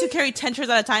that. I used to carry 10 chairs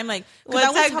at a time. Like, 'cause I What's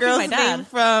was that helping girl's my dad. name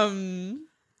from?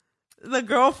 The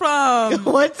girl from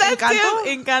What's that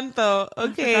Encanto? Encanto.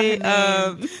 Okay.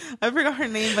 I forgot her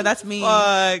name, but that's me.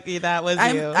 Fuck, that was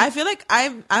you. I feel like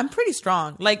I'm pretty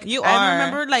strong. Like You I are.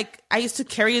 remember like I used to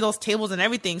carry those tables and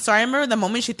everything. So I remember the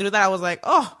moment she threw that, I was like,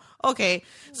 oh, okay.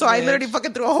 So I Bitch. literally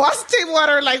fucking threw a whole table at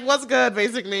her. Like, what's good,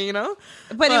 basically, you know?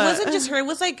 but it wasn't just her.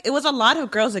 It was a lot of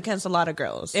girls against a lot of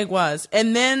girls. It was.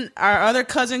 And then our other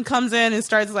cousin comes in and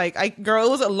starts like, girl, it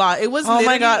was a lot. It was. Oh my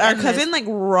literally god, our endless. cousin like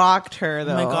rocked her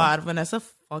though. Oh my god, Vanessa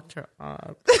fucked her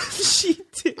up. she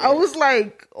did. I was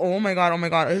like, oh my god.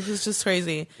 It was just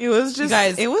crazy. It was just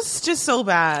guys- it was just so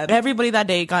bad. Everybody that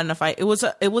day got in a fight. It was a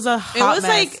hot It was mess.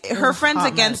 like It her was a friends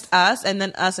hot against us and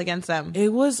then us against them. mess. It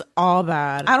was all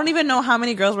bad. I don't even know how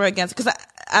many girls were against because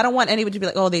I don't want anybody to be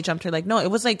like, oh, they jumped her. Like, no, it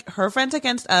was like her friends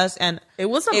against us, and It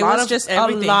was a lot of just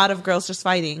everything. a lot of girls just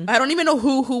fighting. I don't even know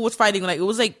who was fighting. Like, it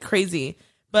was like crazy.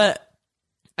 But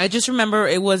I just remember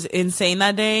it was insane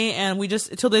that day, and we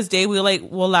just till this day we'll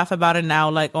laugh about it now.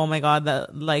 Like, oh my god, the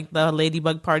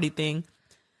ladybug party thing.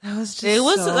 That was just It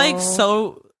was like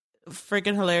so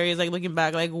freaking hilarious. Like looking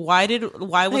back, like why was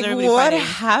like, everybody what fighting?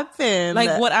 happened?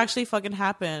 Like what actually fucking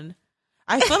happened?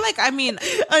 I feel like I mean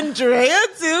Andrea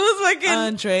too was like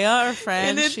Andrea, our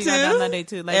friend, in it she too? got down that day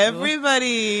too. Like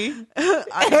everybody,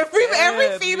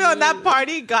 every female in that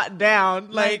party got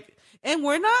down. Like, and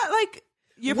we're not like.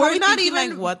 You're we're probably not thinking, even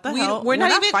like, what the hell? We're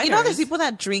not even. fighters. You know, there's people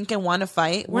that drink and want to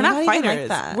fight. We're not even fighters. like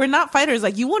that. We're not fighters.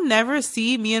 Like you will never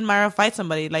see me and Myra fight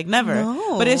somebody. Like never.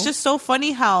 No. But it's just so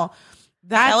funny how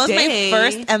that was day, my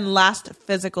first and last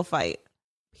physical fight.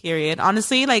 period.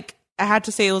 Honestly, like I had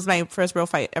to say it was my first real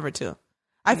fight ever too.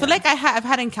 I feel like I've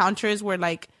had encounters where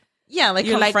like Yeah, like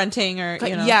You're like- confronting or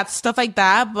you know. yeah, stuff like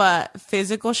that, but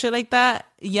physical shit like that,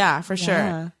 yeah, for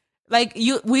Yeah. sure. Like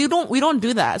we don't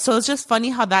do that. So it's just funny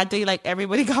how that day like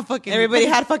everybody got fucking Everybody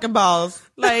had fucking balls.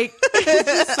 like it's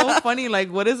just so funny. Like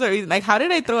what is the reason? Like how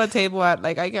did I throw a table at?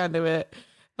 Like I can't do it.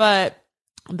 But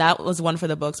that was one for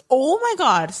the books. Oh my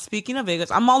god! Speaking of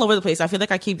Vegas, I'm all over the place. I feel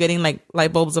like I keep getting like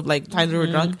light bulbs of like times we were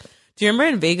drunk. Do you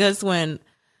remember in Vegas when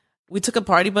we took a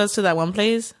party bus to that one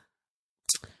place?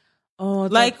 Oh,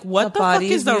 Like, what the fuck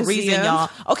Bodies is the Museum? reason, y'all?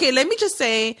 Okay, let me just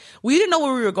say, we didn't know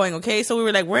where we were going, okay? So we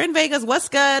were like, we're in Vegas, what's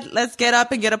good? Let's get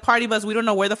up and get a party bus. We don't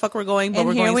know where the fuck we're going, but And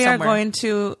we're here going we somewhere. are going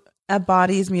to a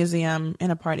bodies museum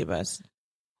in a party bus.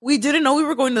 We didn't know we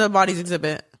were going to the bodies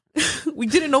exhibit. We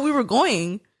didn't know we were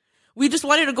going. We just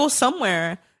wanted to go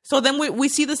somewhere. So then we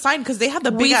see the sign because they have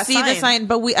the big We ass see the sign,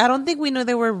 but I don't think we knew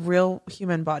they were real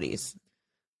human bodies.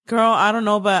 Girl, I don't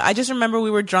know, but I just remember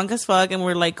we were drunk as fuck and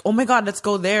we're like, oh my God, let's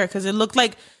go there. Cause it looked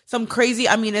like some crazy,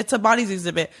 I mean, it's a bodies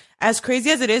exhibit. As crazy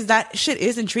as it is, that shit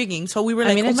is intriguing. So we were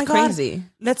like, it's oh my crazy. God,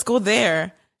 let's go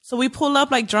there. So we pull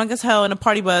up like drunk as hell in a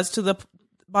party bus to the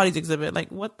bodies exhibit. Like,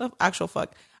 what the actual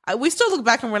fuck? We still look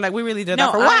back and we're like, we really did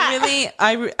that for what?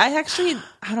 I actually,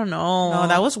 I don't know. No,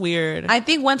 that was weird. I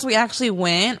think once we actually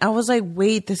went, I was like,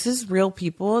 wait, this is real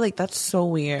people? Like, that's so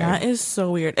weird. That is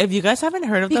so weird. If you guys haven't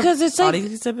heard of Because the it's like- bodies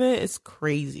exhibit, it's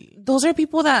crazy. Those are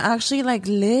people that actually like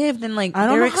lived and like, I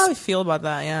don't they're know how I feel about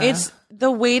that. Yeah. it's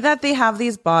the way that they have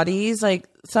these bodies. Like,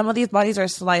 some of these bodies are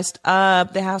sliced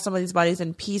up. They have some of these bodies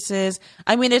in pieces.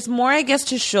 I mean, it's more, I guess,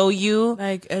 to show you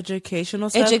like educational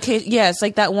stuff. Yes,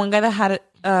 like that one guy that had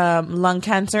lung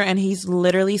cancer, and he's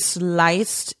literally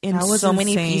sliced in That was so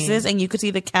many insane. pieces, and you could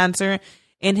see the cancer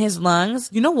in his lungs.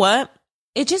 You know what?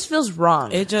 It just feels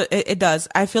wrong. It does.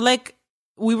 I feel like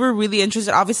we were really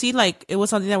interested. Obviously, like it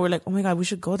was something that we're like, oh my God, we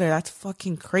should go there. That's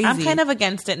fucking crazy. I'm kind of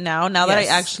against it now. Now that I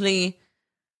Yes. actually,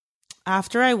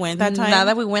 after I went that time. now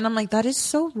that we went, I'm like, that is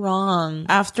so wrong.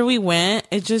 After we went,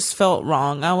 it just felt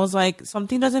wrong. I was like,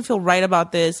 something doesn't feel right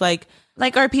about this. Like,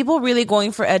 Like, are people really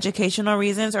going for educational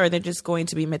reasons, or are they just going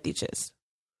to be metiches?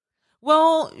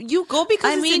 well, you go because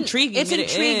I it's mean, intriguing. It's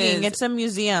intriguing. It's a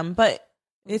museum, but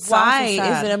It sounds why so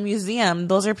sad. is it a museum?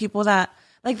 Those are people that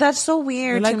like. That's so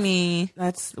weird Like, to me.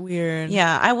 That's weird.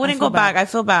 Yeah, I wouldn't feel go back. bad. I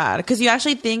feel bad because you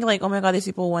actually think like, oh my God, these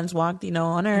people once walked,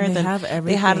 on Earth, they and have they have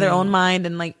everything. their own mind,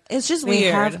 and like it's just They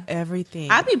weird. have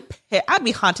everything. I'd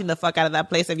be haunting the fuck out of that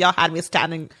place if y'all had me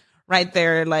standing right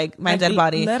there, like my dead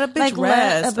body. Let a bitch like,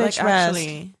 rest. Let a bitch like, rest.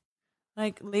 Actually.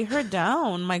 Like, lay her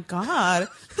down. My God.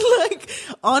 Like,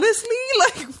 honestly,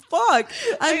 like, fuck.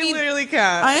 I mean, literally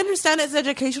can't. I understand it's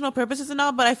educational purposes and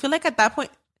all, but I feel like at that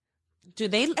point, Do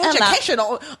they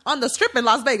educational on the strip in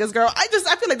Las Vegas, girl. I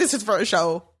feel like this is for a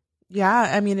show. Yeah,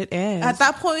 I mean it is. At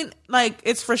that point, like,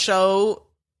 it's for show.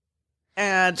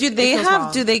 And do they it feels have?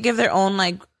 wrong. Do they give their own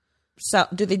like?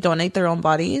 Do they donate their own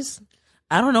bodies?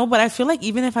 I don't know, but I feel like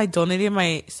even if I donated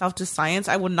myself to science,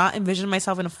 I would not envision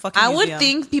myself in a fucking I would museum.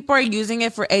 think people are using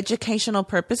it for educational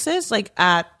purposes, like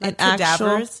at Like an actual.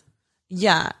 cadavers.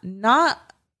 Yeah, not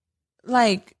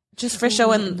like just for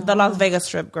showing the Las Vegas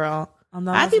Strip, girl. On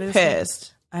the I'd Las be Vegas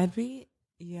pissed. I'd be,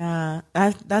 yeah.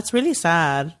 That's really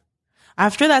sad.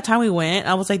 After that time we went,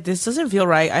 I was like, this doesn't feel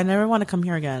right. I never want to come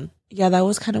here again. Yeah, that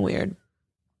was kind of weird.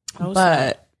 That was But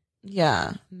sad.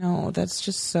 yeah, no, that's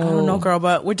just so. I don't know, girl,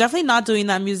 but we're definitely not doing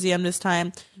that museum this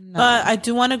time. But I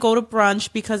do want to go to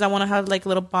brunch because I want to have like a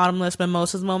little bottomless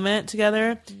mimosas moment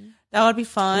together. That would be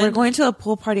fun. We're going to a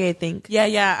pool party, I think.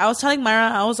 Yeah. I was telling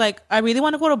Myra, I was like, I really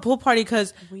want to go to a pool party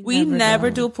because we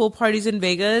never do pool parties in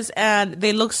Vegas and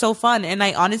they look so fun. And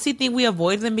I honestly think we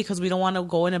avoid them because we don't want to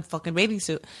go in a fucking bathing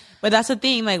suit. But that's the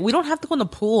thing, like we don't have to go in the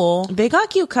pool. They got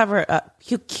cute cover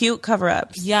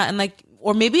ups. Yeah, and like,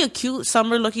 or maybe a cute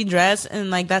summer looking dress and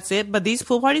like that's it. But these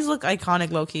pool parties look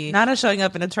iconic, low key. Not us showing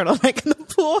up in a turtleneck in the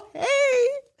pool. Hey.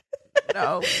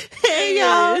 No. Hey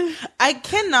y'all. I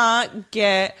cannot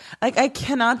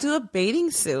do a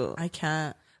bathing suit. I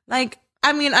can't. Like,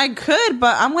 I mean, I could,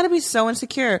 but I'm gonna be so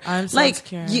insecure. I'm so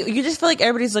like, insecure. You just feel like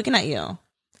everybody's looking at you.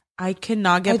 I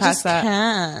cannot get I past just that.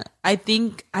 can't. I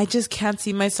think I just can't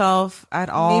see myself at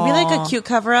all. Maybe like a cute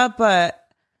cover up, but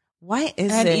why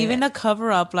is and it? even a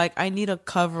cover up, like I need a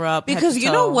cover up head because to you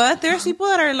know toe. what? There's people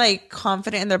that are like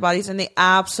confident in their bodies and they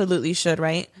absolutely should,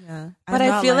 right? Yeah. But I'm I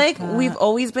not feel like that. we've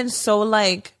always been so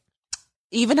like,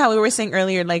 even how we were saying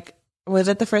earlier, like, was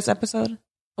it the first episode?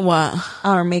 What?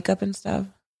 Our makeup and stuff.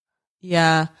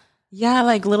 Yeah. Yeah,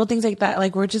 like little things like that.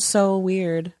 Like we're just so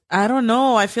weird. I don't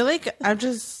know. I feel like I'm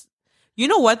just, you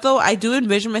know what though? I do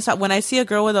envision myself when I see a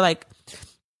girl with like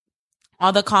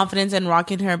all the confidence and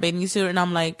rocking her bathing suit, and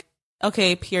I'm like,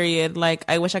 okay, period. Like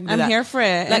I wish I could do I'm that. here for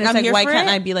it. Like, And it's I'm like, here why for can't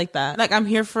it. I be like that? Like I'm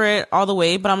here for it all the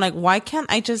way, but I'm like, why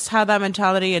can't I just have that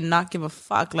mentality and not give a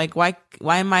fuck? Like why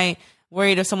am I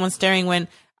worried if someone's staring when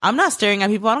I'm not staring at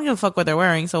people? I don't give a fuck what they're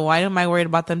wearing. So why am I worried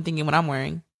about them thinking what I'm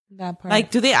wearing? That part.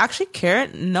 Like, do they actually care?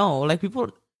 No. Like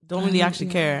people don't really actually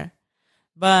care.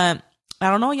 But I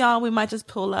don't know, y'all. We might just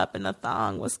pull up in a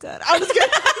thong. What's good? I'm just kidding.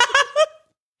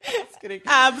 Just kidding.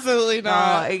 absolutely No,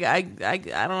 I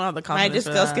don't have the confidence. Might just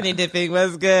for go that. skinny dipping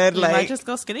was good. We Like, might just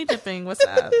go skinny dipping. What's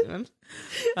that?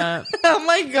 oh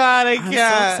my god, I I'm so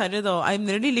can't. excited though. I'm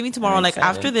literally leaving tomorrow. I'm Like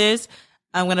excited. after this,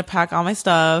 I'm gonna pack all my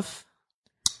stuff,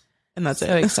 and that's So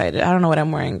it. excited. I don't know what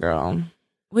I'm wearing, girl.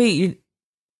 Wait,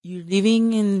 you're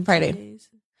leaving in Friday. 2 days?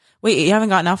 Wait, you haven't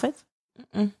gotten outfits?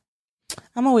 I'm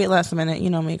gonna wait last minute.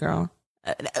 You know me, girl.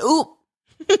 Ooh.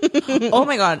 Oh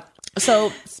my god.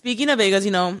 So speaking of Vegas,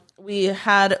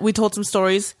 we told some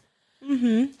stories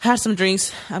Had some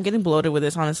drinks. I'm getting bloated with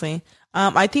this, honestly.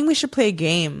 I think we should play a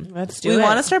game. Let's do We it.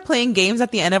 want to start playing games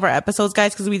at the end of our episodes,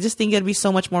 guys, because we just think it'd be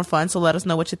so much more fun. So let us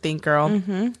know what you think, girl.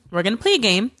 We're going to play a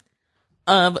game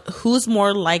of who's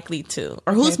more likely to,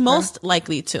 or who's most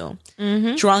likely to.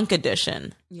 Drunk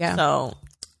edition. Yeah. So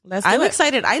Let's do I'm it.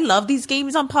 excited. I love these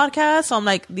games on podcasts. So I'm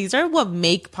like, these are what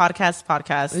make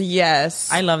podcasts.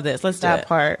 Yes. I love this. Let's do that it.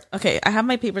 part. Okay, I have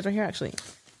my papers right here, actually.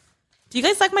 Do you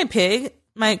guys like my pig?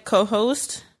 My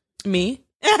co-host? Me?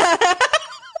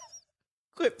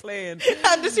 Quit playing.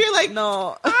 I'm just here like,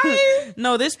 No.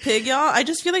 No, this pig, y'all. I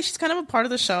just feel like she's kind of a part of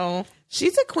the show.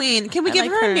 she's a queen. Can we I give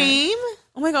like her her. a name?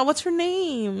 Oh my god, what's her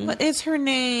name? What is her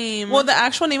name? Well, the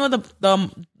actual name of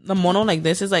the mono like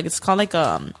this is like, it's called like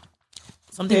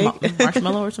something Pig?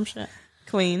 marshmallow or some shit.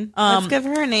 Queen. Let's give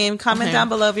her a name. Comment okay. down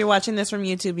below if you're watching this from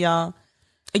YouTube, y'all.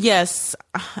 Yes,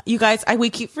 you guys, we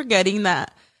keep forgetting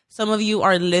that some of you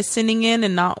are listening in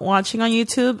and not watching on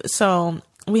YouTube. So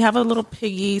we have a little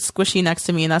piggy squishy next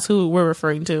to me, and that's who we're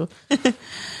referring to.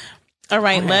 All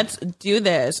right, Okay. let's do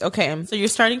this. Okay. So you're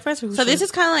starting first? So this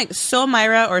is kind of like So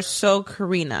Myra or So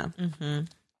Karina.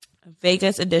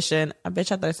 Vegas edition. I bet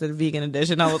I thought I said vegan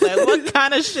edition. I was like, what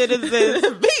kind of shit is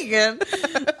this? Vegan.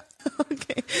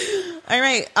 Okay. All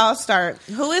right, I'll start.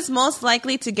 Who is most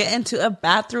likely to get into a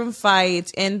bathroom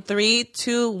fight in 3,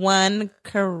 2, 1?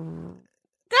 Girl,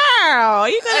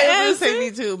 you gonna I would answer? say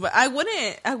me too, but I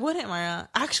wouldn't, Myra.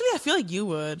 Actually, I feel like you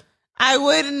would. I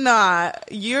would not.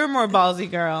 You're more ballsy,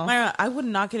 girl. Myra, I would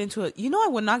not get into it. You know, I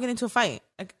would not get into a fight.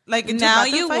 Like into a Now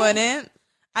bathroom you fight. wouldn't.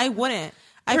 I wouldn't.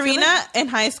 I feel Karina like- in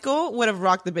high school would have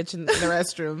rocked the bitch in the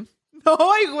restroom. no,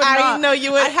 I would I not. know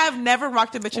you would. I have never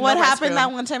rocked a bitch in What the happened restroom.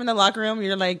 that one time in the locker room?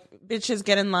 You're like, bitches,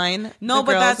 get in line. No, The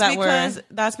but girls that's that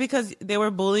were- because they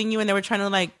were bullying you and they were trying to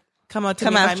like come up to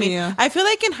Come me. and after fight me. you. I feel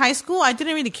like in high school I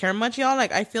didn't really care much, y'all.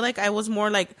 Like I feel like I was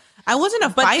more like I wasn't a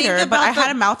But think fighter, but about I the-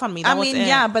 had a mouth on me. That I was mean, it.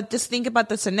 yeah, but just think about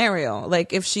the scenario.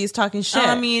 Like, if she's talking shit.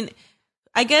 I mean,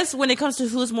 I guess when it comes to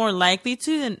who's more likely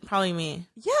to, then probably me.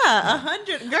 yeah,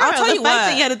 100. Girl, I'll tell the you fact what.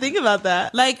 that you had to think about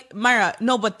that. Like Myra,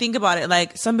 no, but think about it.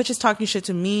 Like some bitches talking shit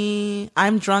to me.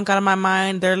 I'm drunk out of my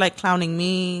mind. They're like clowning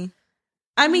me.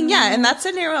 I mean, yeah, in that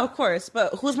scenario, of course.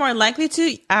 But who's more likely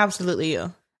to? Absolutely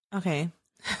you. Okay.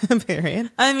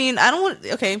 Period. I mean, I don't want.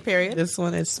 Okay. Period. This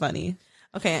one is funny.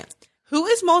 Okay. Who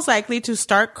is most likely to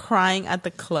start crying at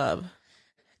the club?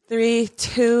 3,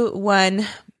 2, 1.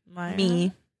 Myra?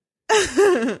 Me.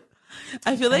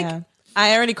 I feel like Yeah.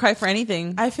 I already cry for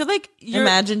anything. I feel like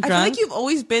Imagine I feel like drunk. you've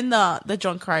always been the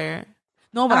drunk crier.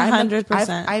 No, but I've been-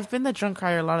 100%. I've been the drunk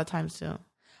crier a lot of times too.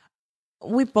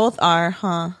 We both are,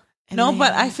 huh? And No, then-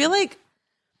 but I feel like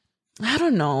I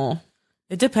don't know.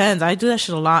 It depends. I do that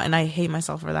shit a lot, and I hate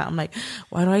myself for that. I'm like,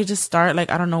 why do I just start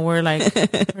like I don't know where like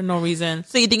for no reason?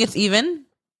 So you think it's even?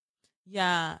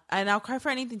 Yeah, and I'll cry for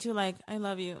anything too. Like I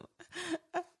love you,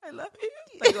 I love you.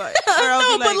 Like, what? Or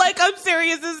I'll be but like I'm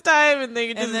serious this time, and then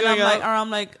you just and then I'm like, or I'm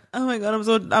like, oh my god, I'm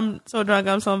so drunk,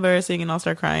 I'm so embarrassing, and I'll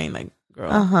start crying. Like,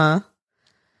 girl,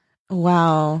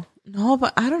 Wow. No,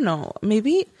 but I don't know.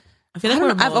 Maybe I feel I like don't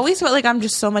we're know. I've both- always felt like I'm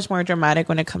just so much more dramatic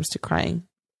when it comes to crying.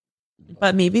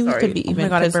 But maybe we could be Oh even. my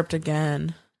god, I 'cause burped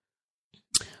again.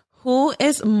 who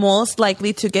is most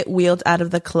likely to get wheeled out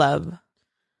of the club?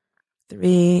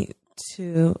 3,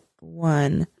 2,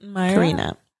 1. Myra?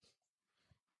 Karina.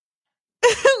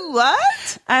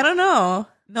 What? I don't know.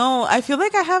 No, I feel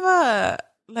like I have a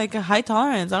high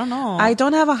tolerance. I don't know. I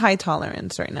don't have a high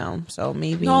tolerance right now, so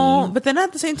maybe. no, but then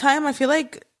at the same time, I feel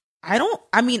like I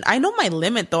know my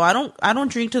limit though. I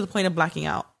don't drink to the point of blacking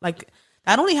out. Like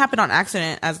that only happened on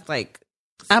accident as like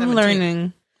I'm 17.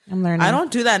 learning. I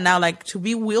don't do that now. Like to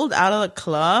be wheeled out of the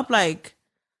club, like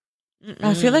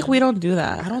I feel like we don't do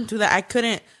that. I don't do that. I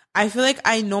couldn't. I feel like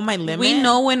I know my limit. We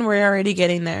know when we're already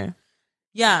getting there.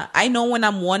 Yeah, I know when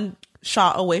I'm one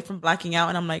shot away from blacking out,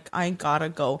 and I'm like, I gotta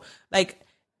go. Like,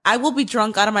 I will be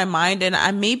drunk out of my mind, and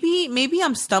I maybe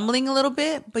I'm stumbling a little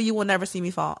bit, but you will never see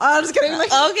me fall. I'm just kidding.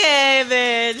 Like, Okay,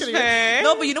 bitch. Fair.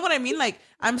 no, but you know what I mean. Like,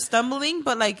 I'm stumbling,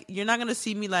 but like, you're not gonna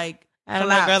see me like. I don't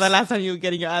know, collapse. girl. The last time you were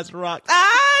getting your ass rocked.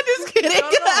 Just kidding.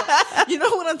 You know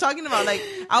what I'm talking about? Like,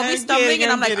 I'll be I'm stumbling, kidding,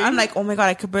 and I'm kidding. I'm like, oh my god,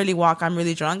 I could barely walk. I'm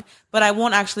really drunk, but I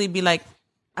won't actually be like,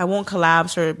 I won't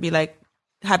collapse or be like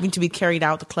having to be carried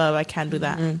out the club. I can't do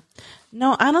that.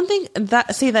 No, I don't think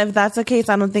that. See, that if that's the case,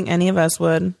 I don't think any of us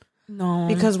would, No,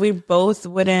 because we both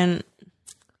wouldn't.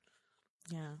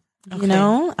 yeah, You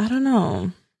know, I don't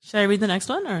know. Should I read the next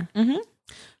one or? Mm-hmm.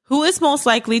 Who is most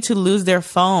likely to lose their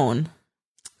phone?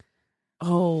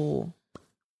 Oh,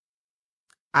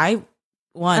 I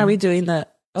one. Are we doing the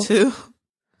 2,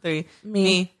 3?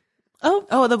 Me.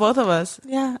 Oh, the both of us.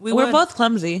 Yeah, We we're would. both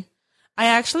clumsy. I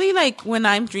actually, like, when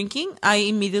I'm drinking, I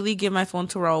immediately give my phone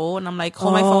to Raul, and I'm like,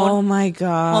 hold my phone. Oh, my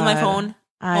God. Hold my phone.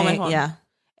 Hold my phone. Yeah.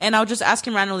 And I'll just ask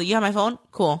him randomly, you have my phone?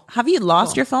 Cool. Have you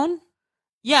lost your phone?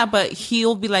 Yeah, but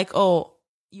he'll be like, oh,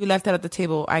 you left it at the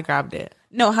table. I grabbed it.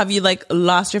 No, have you, like,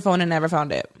 lost your phone and never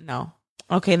found it? No.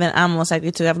 Okay, then I'm most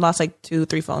likely to. I've lost, like,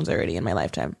 2-3 phones already in my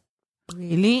lifetime.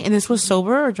 Really? And this was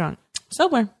sober or drunk?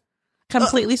 Sober.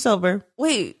 Completely sober.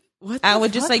 Wait, what? I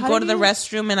would just, like, go to the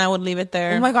restroom and I would leave it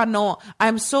there. Oh my God, no.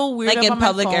 I'm so weird like, about in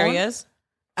public my phone. areas?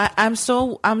 I'm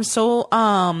so,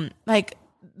 like,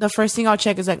 the first thing I'll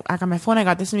check is, like, I got my phone, I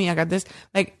got this in me, I got this.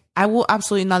 Like, I will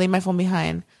absolutely not leave my phone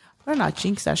behind. Better not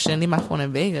jinx that shit and leave my phone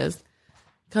in Vegas.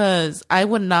 Because I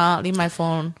would not leave my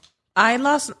phone. I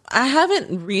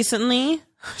haven't recently.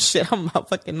 Shit, I'm not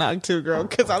fucking knocked too, girl,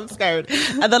 because I'm scared.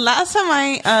 The last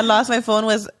time I lost my phone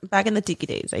was back in the Tiki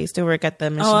days. I used to work at the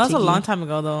Mission Oh, that was Tiki. a long time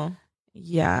ago, though.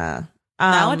 Yeah.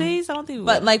 Nowadays, I don't think.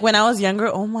 But like when I was younger,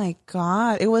 oh my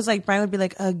God, it was like Brian would be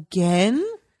like, again,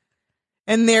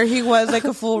 and there he was, like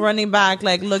a fool running back,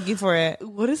 like looking for it.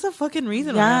 What is the fucking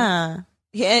reason? Yeah,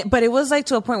 but it was like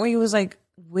to a point where he was like,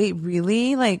 wait,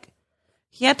 really? Like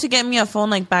he had to get me a phone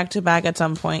like back to back at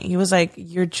some point. He was like,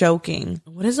 you're joking.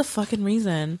 What is the fucking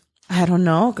reason? I don't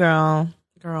know, girl.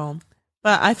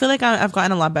 But I feel like I've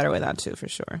gotten a lot better with that too, for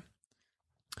sure.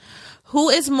 Who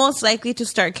is most likely to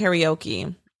start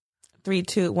karaoke? 3,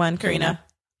 2, 1, Karina.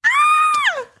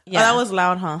 Yeah, that was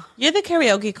loud, huh? You're the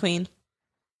karaoke queen.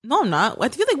 No, I'm not. I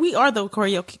feel like we are the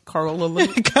karaoke.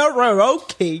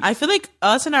 Karaoke. I feel like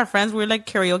us and our friends, we're like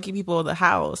karaoke people of the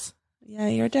house. Yeah,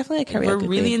 you're definitely a karaoke. We're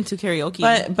really queen. into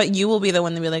karaoke. But you will be the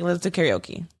one to be like, let's do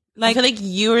karaoke. Like, I feel like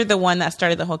you're the one that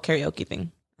started the whole karaoke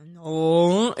thing.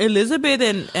 No,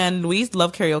 Elizabeth and Luis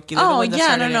love karaoke. They're the ones that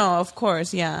started it. Of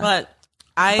course, yeah. But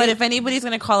if anybody's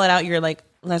gonna call it out, you're like,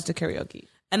 let's do karaoke.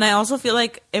 And I also feel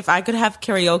like if I could have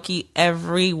karaoke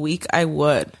every week, I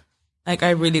would. Like, I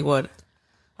really would.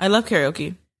 I love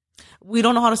karaoke. We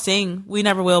don't know how to sing. We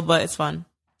never will, but it's fun.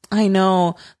 I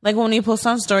know. Like, when we post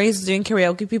on stories doing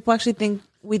karaoke, people actually think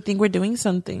we're doing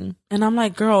something. And I'm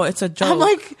like, girl, it's a joke. I'm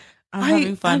like, I'm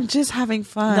having fun. I'm just having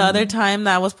fun. The other time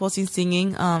that I was posting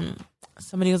singing,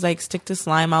 somebody was like, stick to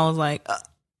slime. I was like,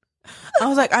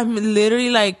 I'm literally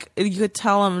like, you could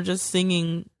tell I'm just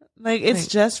singing. Like, it's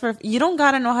just for, you don't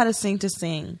gotta know how to sing to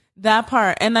sing. That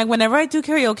part. And like, whenever I do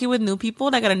karaoke with new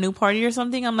people, like at a new party or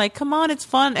something, I'm like, come on, it's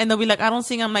fun. And they'll be like, I don't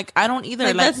sing. I'm like, I don't either.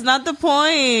 Like that's not the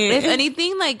point. If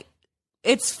anything, like,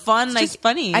 it's fun. It's like, just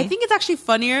funny. I think it's actually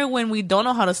funnier when we don't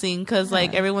know how to sing because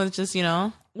like everyone's just, you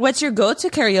know. What's your go-to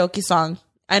karaoke song?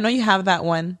 I know you have that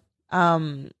one.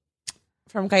 From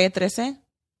Calle 13.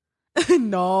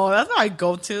 No, that's not my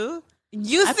go-to.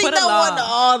 You sing that one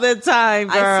all the time,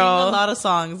 girl. I sing a lot of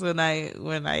songs when I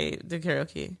do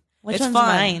karaoke. Which it's one's fun.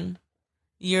 mine?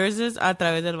 Yours is A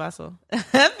Través del Vaso.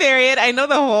 Period. I know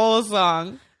the whole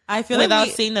song. I feel without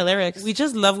like seeing the lyrics. We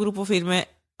just love Grupo Firme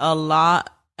a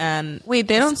lot, and wait,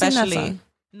 they don't sing that song.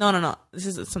 No. This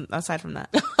is aside from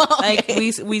that. Like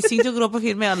we sing to Grupo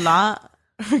Firme a lot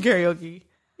for karaoke.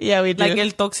 Yeah, we do. Like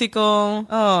El Tóxico.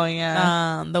 Oh,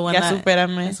 yeah. The one Ya that...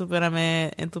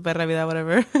 Supérame, En Tu Perra Vida,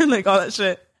 whatever. Like all that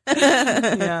shit.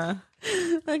 Yeah.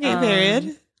 Okay,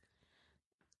 period.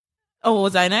 Oh,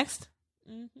 was I next?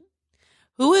 Mm-hmm.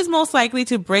 Who is most likely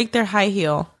to break their high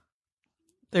heel?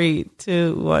 3,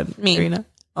 2, 1. Me. Karina.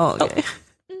 Oh, okay.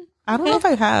 Oh. I don't know if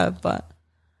I have, but...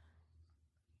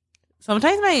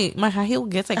 Sometimes my high heel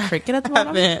gets like crooked at the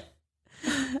bottom.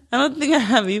 I don't think I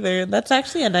have either. That's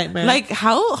actually a nightmare. Like,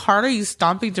 how hard are you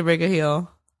stomping to break a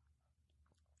heel?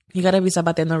 You gotta be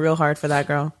zapateando real hard for that,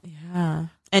 girl. Yeah.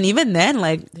 And even then,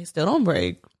 like, they still don't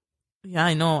break. Yeah,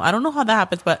 I know. I don't know how that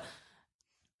happens, but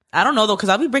I don't know, though, because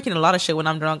I'll be breaking a lot of shit when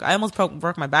I'm drunk. I almost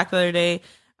broke my back the other day.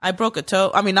 I broke a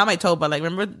toe. I mean, not my toe, but, like,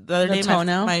 remember the other day?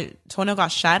 Toenail? My toenail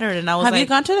got shattered, and I was Have you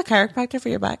gone to the chiropractor for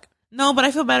your back? No, but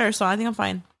I feel better, so I think I'm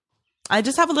fine. I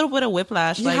just have a little bit of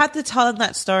whiplash. You have to tell them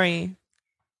that story.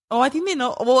 Oh, I think they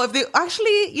know. Well, if they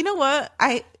actually, you know what?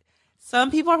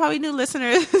 Some people are probably new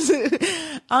listeners.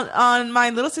 on my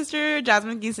little sister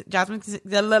Jasmine on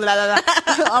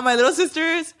my little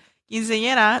sister's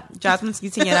quinceañera, Jasmine's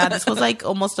quinceañera. This was like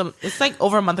it's like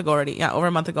over a month ago already. Yeah, over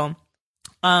a month ago.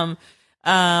 I went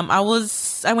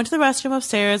to the restroom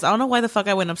upstairs. I don't know why the fuck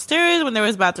I went upstairs when there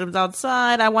was bathrooms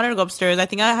outside. I wanted to go upstairs. I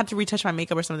think I had to retouch my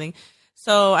makeup or something.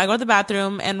 So I go to the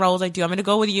bathroom and Raul's like, do you want me to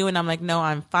go with you? And I'm like, no,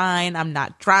 I'm fine. I'm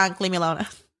not drunk. Leave me alone.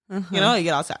 You know, you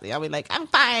get all sassy. I'll be like, I'm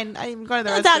fine. I'm going to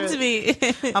the restroom. Talk to me.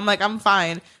 I'm like, I'm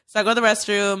fine. So I go to the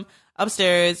restroom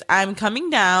upstairs. I'm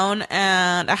coming down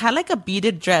and I had like a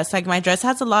beaded dress. Like my dress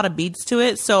has a lot of beads to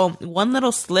it. So one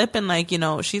little slip and like, you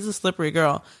know, she's a slippery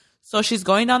girl. So she's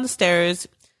going down the stairs,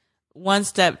 1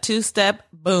 step, 2 step,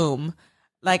 boom.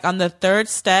 Like on the 3rd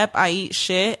step, I eat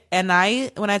shit. And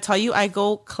when I tell you, I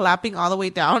go clapping all the way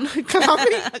down.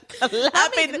 clapping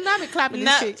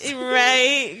these cheeks.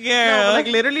 Right, girl. No, but like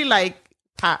literally like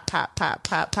pop, pop, pop,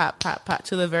 pop, pop, pop, pop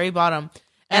to the very bottom.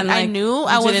 And like, I knew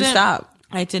I didn't stop.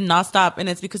 I did not stop. And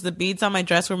it's because the beads on my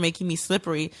dress were making me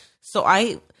slippery. So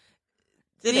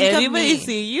Did anybody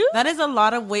see you? That is a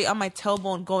lot of weight on my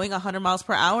tailbone going 100 miles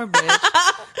per hour, bitch.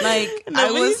 Like,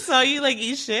 Nobody saw you like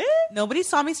eat shit? Nobody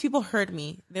saw me. People heard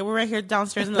me. They were right here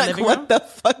downstairs in the living room. What the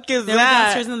fuck is they that? Were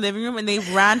downstairs in the living room and they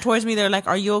ran towards me. They're like,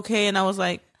 "Are you okay?" And I was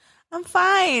like, "I'm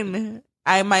fine."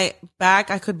 My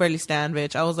back, I could barely stand,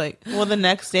 bitch. I was like, well, the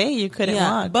next day you couldn't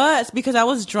walk. But because I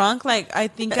was drunk, like, I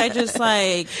think I just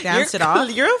like danced it off.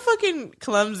 You're a fucking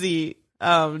clumsy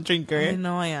drinker. I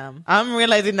know I am. I'm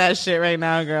realizing that shit right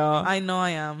now, girl. I know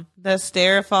I am. The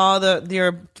stair fall,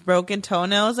 your broken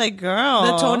toenails, like, girl.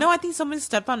 The toenail, I think somebody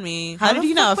stepped on me. How did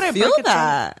you not feel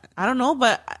that? I don't know,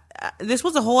 but this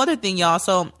was a whole other thing, y'all.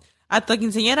 So at the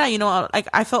quinceañera, you know, like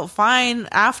I felt fine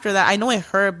after that. I know it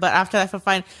hurt, but after that I felt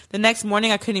fine. The next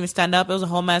morning I couldn't even stand up. It was a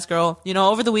whole mess, girl. You know,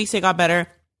 over the weeks it got better.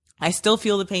 I still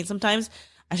feel the pain sometimes.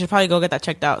 I should probably go get that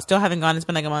checked out. Still haven't gone. It's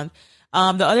been like a month.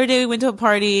 The other day we went to a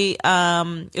party.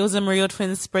 It was a Murillo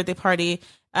twins birthday party,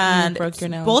 and broke your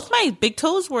nails. Both my big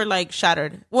toes were like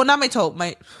shattered. Well, not my toe.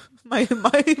 My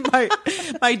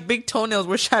big toenails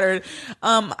were shattered.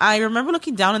 I remember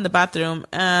looking down in the bathroom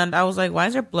and I was like, why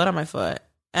is there blood on my foot?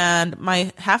 And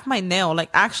half my nail, like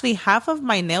actually half of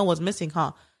my nail was missing,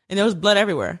 huh? And there was blood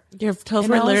everywhere. Your toes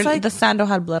were literally, like, the sandal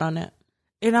had blood on it.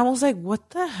 And I was like, what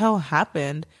the hell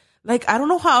happened? Like, I don't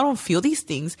know how I don't feel these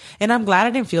things. And I'm glad I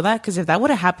didn't feel that, because if that would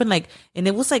have happened, like, and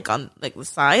it was like on like the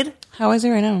side. How is it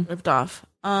right now? Ripped off.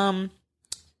 You're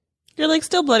like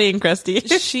still bloody and crusty.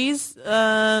 She's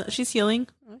healing.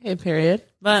 Okay, period.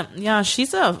 But yeah,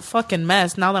 she's a fucking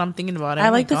mess now that I'm thinking about it. I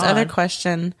like this other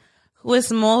question. Who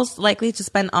is most likely to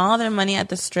spend all their money at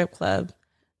the strip club?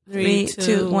 3,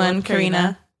 2, 1,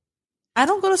 Karina. I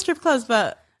don't go to strip clubs,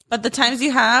 but the times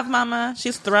you have, mama,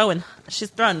 she's throwing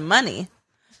money.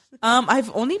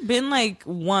 I've only been like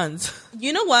once.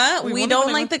 You know what? We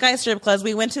don't like the guy strip clubs.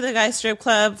 We went to the guy strip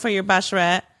club for your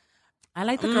bachelorette. I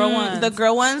like the girl ones. The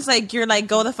girl ones, like, you're like,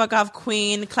 go the fuck off,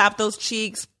 queen. Clap those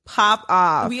cheeks. Pop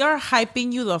off. We are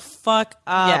hyping you the fuck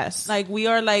up. Yes. Like, we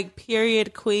are like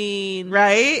period queen.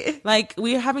 Right? Like,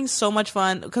 we're having so much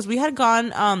fun because we had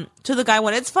gone to the guy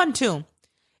one. It's fun too.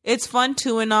 It's fun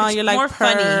too and all. You're like, more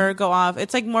funny. Go off.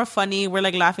 It's like more funny. We're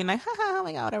like laughing like, haha, oh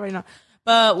my God, whatever, you know.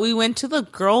 But we went to the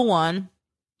girl one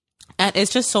and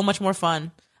it's just so much more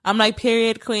fun. I'm like,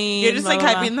 period queen. You're just like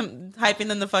hyping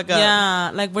them the fuck up.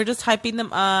 Yeah. Like, we're just hyping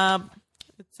them up,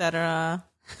 etc.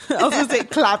 I was gonna say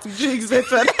clapping cheeks, bitch.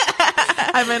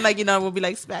 I mean, like, you know, we'll be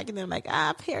like smacking them, like,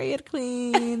 period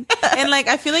queen. And like,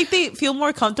 I feel like they feel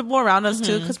more comfortable around us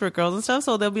too, because we're girls and stuff.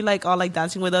 So they'll be like all like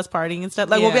dancing with us, partying and stuff.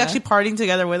 Like, we'll be actually partying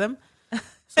together with them.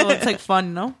 So it's like fun,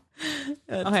 you know?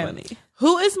 That's funny.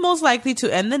 Who is most likely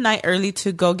to end the night early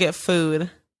to go get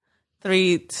food?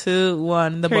 3, 2,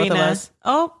 1. The Karina. both of us.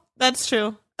 Oh, that's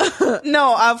true.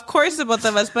 No, of course the both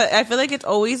of us. But I feel like it's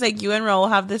always like you and Ro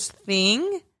have this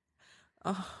thing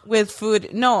with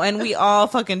food. No, and we all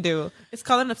fucking do. It's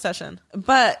called an obsession.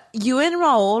 But you and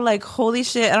Raul, like, holy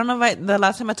shit. I don't know if the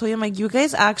last time I told you, I'm like, you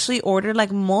guys actually ordered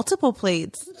like multiple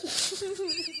plates.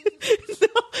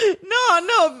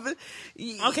 No.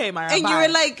 Okay, Myra. And bye.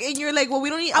 you were like, well, we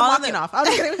don't need I'm all walking off. I was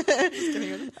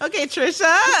kidding. Okay,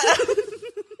 Trisha.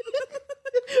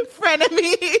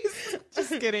 Frenemies.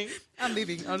 Just kidding. I'm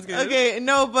leaving. I'm just kidding. Okay,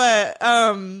 no, but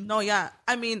no, yeah.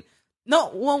 I mean,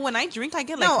 no. Well, when I drink, I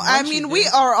get like. No, I mean, we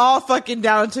are all fucking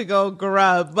down to go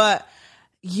grub, but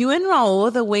you and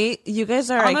Raul, the way you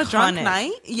guys are on iconic. a drunk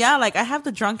night, yeah. Like, I have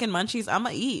the drunken munchies. I'ma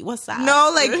eat. What's that?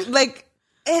 No, like.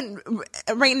 And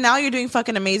right now you're doing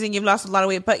fucking amazing. You've lost a lot of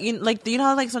weight, but you know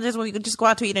how like sometimes when we could just go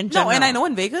out to eat in general. No, and I know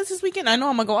in Vegas this weekend, I know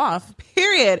I'm gonna go off.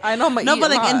 Period. I know I'm gonna no, eat but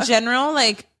like a lot. in general,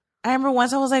 like I remember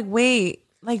once I was like, wait,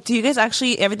 like do you guys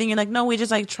actually eat everything? You're like, no, we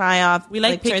just like try off. We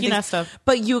like try picking things. that stuff.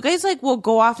 But you guys like will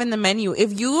go off in the menu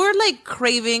if you are like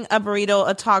craving a burrito,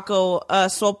 a taco, a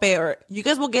sope, or you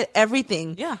guys will get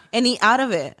everything. Yeah, and eat out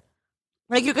of it.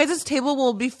 Like your guys' table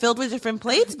will be filled with different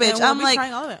plates, bitch. We'll I'm be like,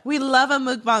 trying all of it. we love a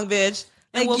mukbang, bitch.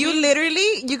 Like,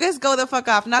 you guys go the fuck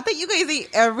off. Not that you guys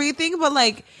eat everything, but,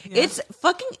 like, it's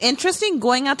fucking interesting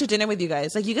going out to dinner with you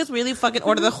guys. Like, you guys really fucking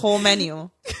order the whole menu.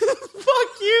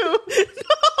 Fuck you.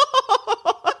 No.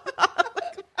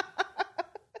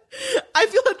 I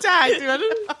feel attacked, dude. I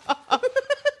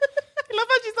love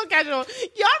how she's so casual.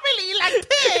 Y'all really eat like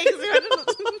pigs.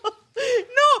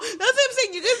 No, that's what I'm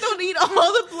saying. You guys don't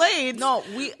treats. No,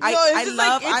 I just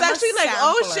love. it's I'm actually a like,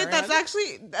 oh sampler. shit, that's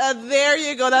actually there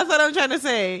you go. That's what I'm trying to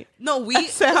say. No, we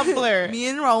sampler. Me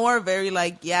and Raul are very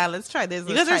like, yeah, let's try this.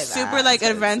 You guys are super like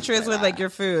adventurous with like your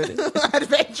food.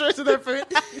 Adventurous with their food.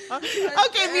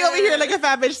 Okay, me over here like a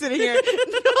fat bitch sitting here.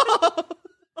 No.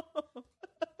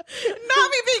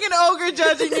 Not me being an ogre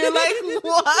judging you. Like,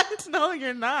 what? No,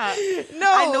 you're not. No,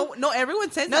 I know. No,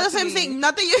 everyone says no. that. That's to what I'm me. saying.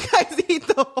 Not that you guys eat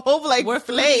the whole like We're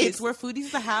plate, foodies. We're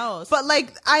foodies. The house, but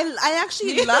like I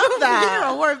actually love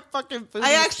that. We're fucking foodies.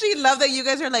 I actually love that you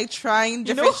guys are like trying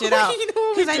different shit out you know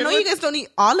what we because I did know you guys don't eat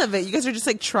all of it. You guys are just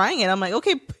like trying it. I'm like,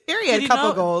 okay, period. you Couple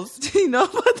know- goals. Do you know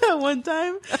about that one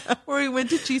time where we went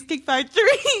to Cheesecake Factory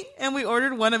and we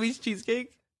ordered one of each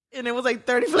cheesecake and it was like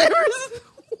 30 flavors?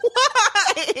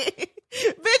 Why?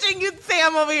 Bitch, and you say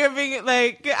I'm over here being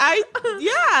like,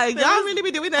 y'all really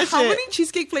be doing that How shit. many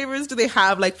cheesecake flavors do they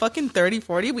have? Like fucking 30,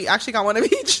 40? We actually got one of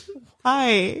each.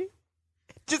 Why?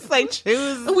 Just like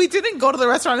choose. We didn't go to the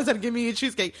restaurant and said, give me a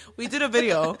cheesecake. We did a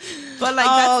video. But like,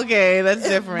 Oh, okay, that's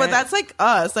different. but that's like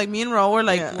us. Like me and Ro, we're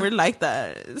like, Yeah. we're like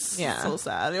that. It's Yeah. so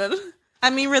sad. I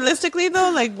mean, realistically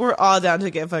though, like we're all down to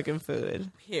get fucking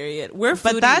food. Period. We're foodies.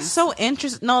 But that's so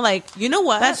interesting. No, like you know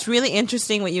what? that's really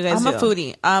interesting what you guys I'm do. a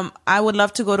foodie. I would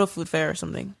love to go to a food fair or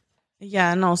something.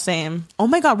 Yeah, no, same. Oh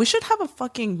my god, we should have a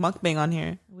fucking mukbang on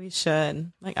here. We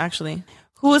should. Like actually.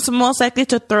 Who is most likely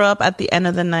to throw up at the end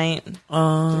of the night?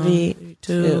 3,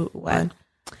 2, 1.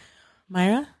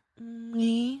 Myra?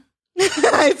 Me.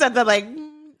 I said that like.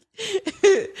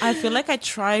 I feel like I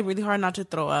try really hard not to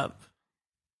throw up.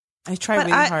 I try But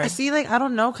really I hard. see, like, I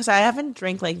don't know, because I haven't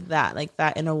drank like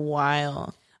that in a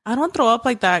while. I don't throw up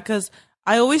like that because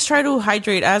I always try to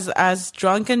hydrate. As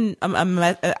drunk and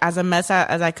as a mess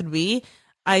as I could be,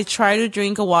 I try to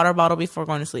drink a water bottle before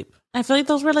going to sleep. I feel like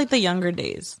those were like the younger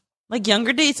days. Like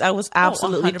younger days, I was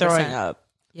absolutely 100%. throwing up.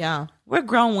 Yeah, We're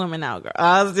grown women now, girl.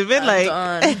 I was even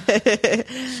like,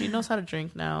 she knows how to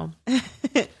drink now.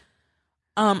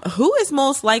 Who is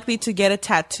most likely to get a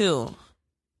tattoo?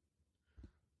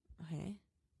 Okay,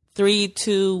 3,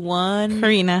 2, 1.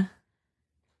 Karina.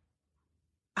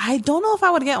 I don't know if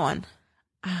I would get one.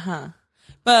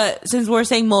 But since we're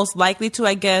saying most likely to,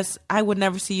 I guess I would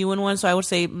never see you in one, so I would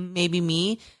say maybe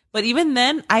me. But even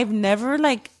then, I've never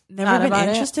Thought been about it?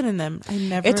 interested in them. I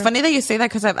never. It's funny that you say that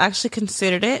because I've actually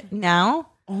considered it now.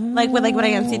 Like with like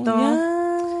Brayancito.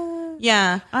 Yeah.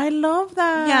 Yeah. I love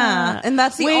that. Yeah. And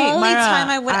that's the only time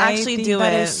I would actually think do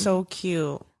that it. is so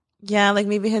cute. Yeah, like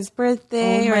maybe his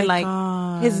birthday Oh or my like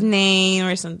God. his name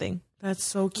or something. That's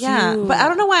so cute. Yeah. But I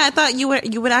don't know why I thought you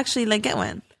would actually like get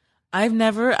one. I've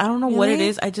never. I don't know what it Really?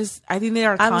 is. I think they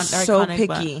are. I'm so iconic,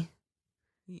 but- picky.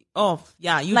 Oh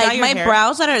yeah, you dye Like your my hair?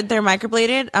 brows they're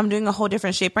microbladed. I'm doing a whole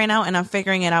different shape right now and I'm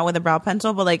figuring it out with a brow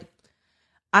pencil. But like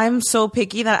I'm so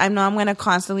picky that I know I'm gonna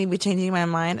constantly be changing my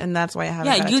mind, and that's why I haven't.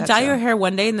 Yeah, got a you dye tattoo. your hair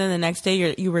one day and then the next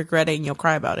day you regret it and you'll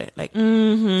cry about it. Like,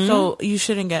 so you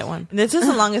shouldn't get one. This is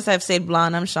the longest I've stayed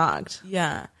blonde. I'm shocked.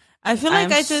 Yeah, I feel like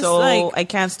I'm I just so, like I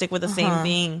can't stick with the same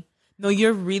thing. no,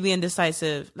 you're really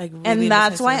indecisive. Like, really And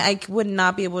that's why indecisive. I would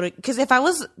not be able to. Because if I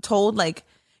was told like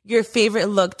your favorite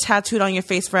look tattooed on your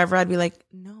face forever, I'd be like,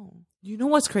 no, you know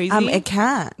what's crazy? I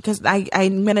can't because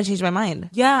I'm gonna change my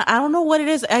mind. Yeah, I don't know what it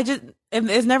is.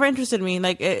 It's never interested me.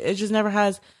 Like it just never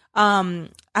has.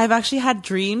 I've actually had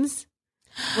dreams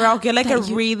where I'll get like That a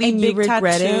you- really and you big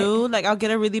regret tattoo. Like I'll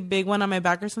get a really big one on my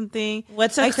back or something.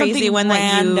 What's a like crazy something one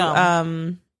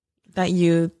random. that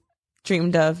you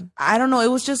dreamed of? I don't know. It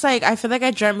was just like I feel like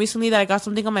I dreamt recently that I got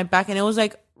something on my back and it was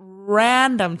like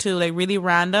random too, like really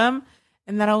random.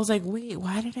 And then I was like, wait,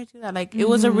 why did I do that? Like it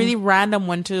was a really random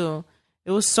one too.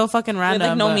 It was so fucking random.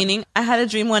 Like no but- meaning. I had a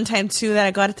dream one time too that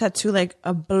I got a tattoo like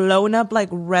a blown up like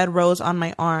red rose on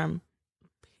my arm.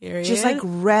 Period. Just like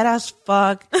red as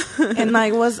fuck. And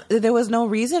like there was no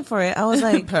reason for it. I was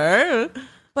like,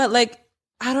 but like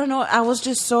I don't know. I was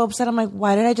just so upset. I'm like,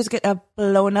 why did I just get a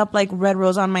blown up like red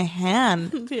rose on my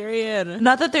hand? Period.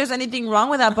 Not that there's anything wrong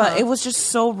with that, but it was just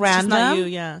so It's random. just not you,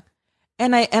 yeah.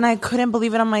 And I couldn't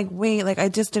believe it. I'm like, wait, like I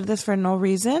just did this for no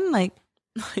reason. Like,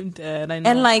 I'm dead. I know.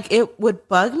 and like it would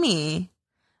bug me.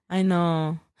 I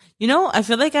know. You know, I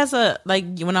feel like as a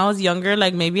like when I was younger,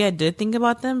 like maybe I did think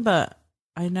about them, but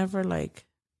I never like.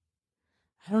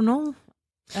 I don't know.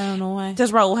 I don't know why.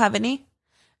 Does Raul have any?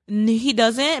 He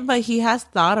doesn't, but he has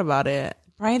thought about it.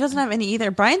 Brian doesn't have any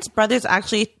either. Brian's brother's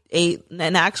actually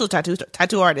an actual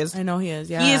tattoo artist. I know he is.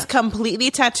 Yeah, He is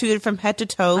completely tattooed from head to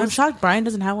toe. I'm shocked Brian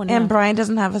doesn't have one. And now. Brian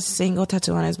doesn't have a single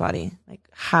tattoo on his body. Like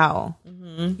how?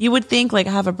 You would think like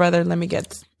I have a brother. Let me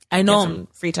get. I know. some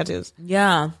free tattoos.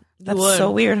 Yeah, That's so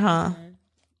weird, huh?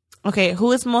 Okay,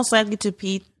 who is most likely to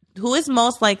Who is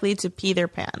most likely to pee their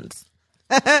pants?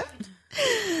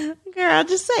 Girl,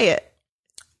 just say it.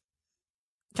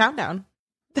 Countdown.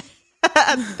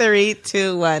 3,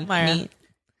 2, 1. Myra. Me.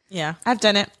 Yeah. I've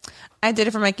done it. I did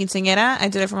it for my quinceañera. I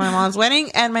did it for my mom's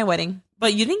wedding and my wedding.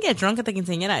 But you didn't get drunk at the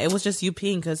quinceañera. It was just you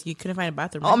peeing because you couldn't find a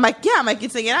bathroom. Oh my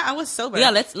quinceañera. I was sober.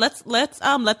 Yeah, let's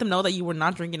let them know that you were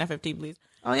not drinking at 15, please.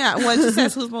 Oh yeah. Well, she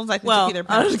says who's most likely to pee their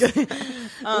I was pants. kidding.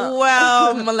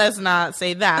 Well, let's not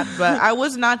say that. But I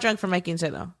was not drunk for my quince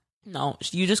though. No,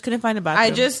 you just couldn't find a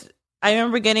bathroom. I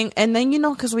remember getting, and then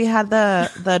because we had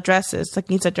the dresses, the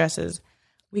quince dresses,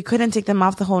 we couldn't take them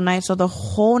off the whole night. So the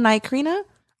whole night, Karina,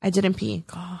 I didn't pee.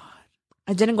 God.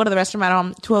 I didn't go to the restroom at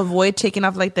all to avoid taking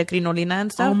off like the crinolina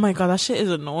and stuff. Oh my God, that shit is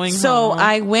annoying. So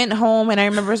I went home and I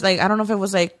remember like, I don't know if it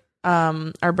was like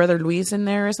our brother Luis in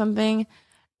there or something.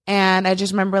 And I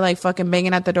just remember like fucking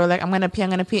banging at the door like, I'm going to pee.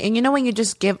 And you know when you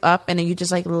just give up and then you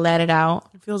just like let it out?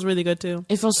 It feels really good too.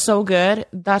 It feels so good.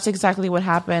 That's exactly what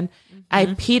happened. Mm-hmm. I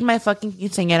peed my fucking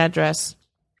quinceañera dress.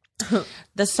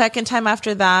 The second time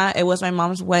after that, it was my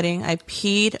mom's wedding. I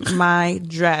peed my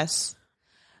dress.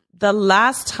 The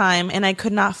last time, and I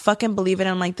could not fucking believe it.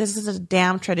 I'm like, this is a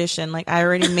damn tradition. Like, I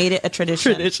already made it a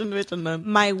tradition. Bitch, and then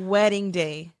My wedding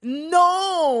day.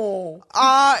 no.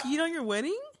 You know your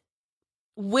wedding?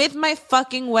 With my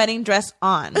fucking wedding dress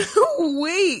on.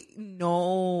 Wait,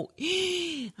 no.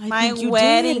 My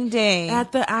wedding day.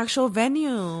 At the actual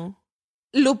venue.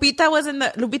 Lupita was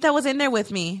in there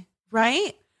with me,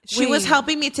 right? She was Wait.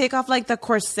 helping me take off like the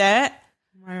corset.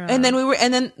 And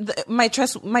then my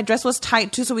dress was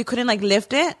tight too, so we couldn't like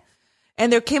lift it.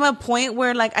 And there came a point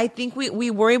where like I think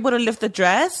we were able to lift the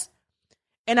dress,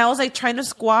 and I was like trying to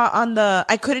squat on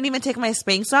I couldn't even take my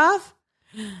Spanx off.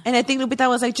 And I think Lupita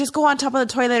was like, just go on top of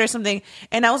the toilet or something.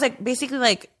 And I was like basically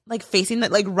like facing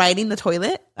like riding the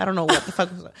toilet. I don't know what the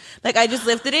fuck was that. Like I just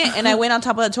lifted it and I went on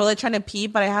top of the toilet trying to pee,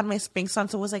 but I had my Spanx on,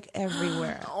 so it was like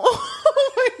everywhere.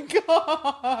 Oh my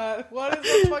God. What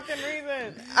is the fucking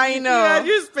reason? I know. You had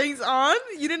your Spanx on?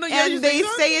 You didn't know you had your And they Spanx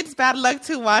on? say it's bad luck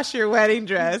to wash your wedding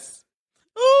dress.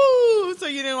 Ooh, so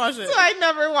you didn't wash it. So I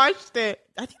never washed it.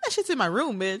 I think that shit's in my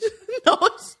room, bitch. No,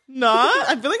 it's not.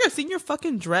 I feel like I've seen your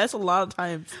fucking dress a lot of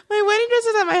times. My wedding dress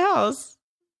is at my house.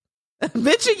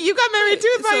 Bitch, you got married too.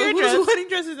 It's not your dress. Whose wedding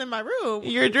dress is in my room?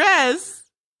 Your dress.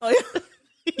 Oh, yeah.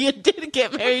 You did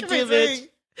get married too, bitch.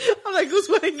 I'm like, whose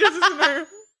wedding dress is in my room?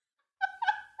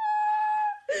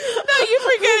 No, you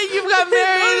forgetting you got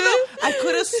married. No. I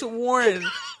could have sworn.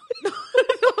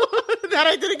 That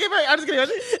I didn't get married. I'm just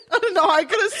kidding. No, I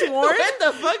could have sworn. What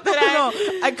the fuck did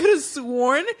I? I could have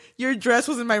sworn your dress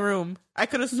was in my room. I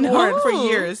could have sworn for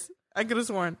years. I could have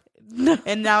sworn. No.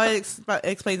 And now it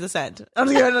explains the scent. I'm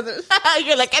just kidding.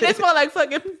 You're like, and it smells like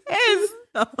fucking piss.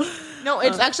 No,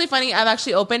 it's actually funny. I've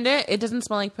actually opened it. It doesn't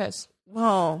smell like piss.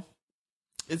 Well,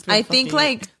 it's been I think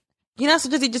like,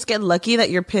 sometimes you just get lucky that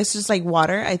your piss is like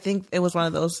water. I think it was one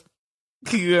of those.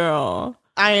 Girl.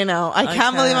 I know. I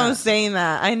can't believe I'm saying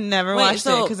that. I never watched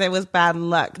it because it was bad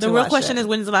luck. The real question is,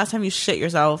 when's the last time you shit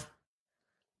yourself?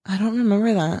 I don't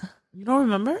remember that. You don't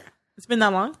remember? It's been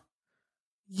that long?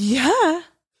 Yeah.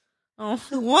 Oh,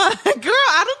 what? Girl,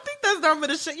 I don't think that's normal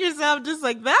to shit yourself just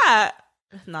like that.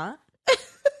 It's not?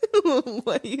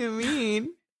 What do you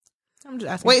mean? I'm just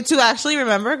asking. Wait, to actually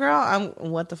remember, girl?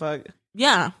 What the fuck?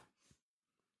 Yeah.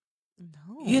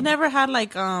 No. You never had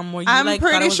like where you I'm like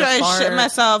pretty sure I fart. shit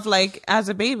myself like as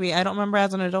a baby. I don't remember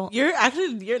as an adult. You're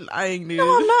lying, dude.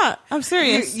 No, I'm not. I'm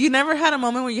serious. You never had a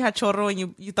moment where you had chorro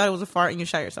and you thought it was a fart and you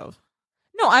shot yourself?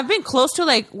 No, I've been close to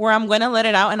like where I'm gonna let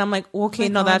it out and I'm like, okay,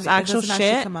 no, that's actual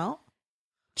shit. Come out?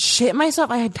 Shit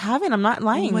myself? I haven't. I'm not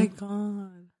lying. Oh my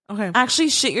God. Okay. Actually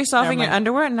shit yourself in your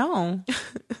underwear? No.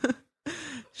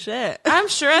 Shit. I'm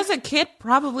sure as a kid,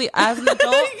 probably as an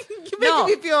adult. You making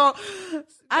me feel...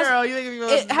 Girl, you making me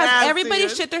feel has everybody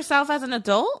shit themselves as an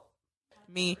adult?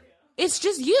 Me. It's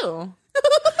just you.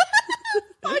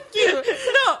 Fuck you.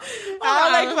 No.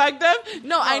 Like fucked up?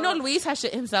 No, I know Luis has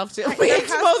shit himself too. We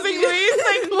exposing Luis?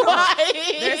 Like,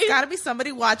 why? There's gotta be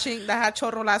somebody watching that had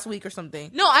chorro last week or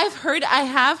something. No, I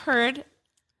have heard,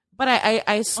 but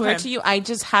I swear to you, I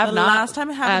just have the not last time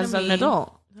it happened as to an me,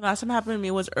 adult. The last time it happened to me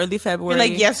was early February.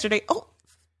 Like yesterday. Oh,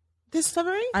 this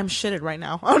February? I'm shitted right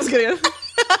now. I'm just kidding.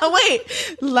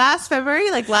 Wait, last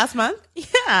February? Like last month?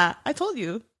 Yeah, I told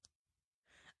you.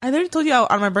 I literally told you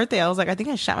on my birthday. I was like, I think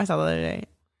I shot myself the other day.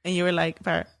 And you were like,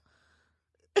 Farrah.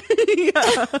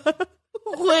 Yeah.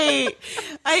 Wait,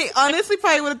 I honestly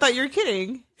probably would have thought you were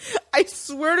kidding. I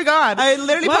swear to God. I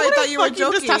literally probably thought you were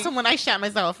joking. Just tell someone I shot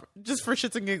myself just for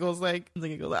shits and giggles. Like,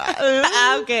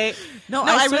 okay. No,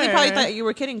 I swear. really probably thought you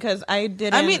were kidding because I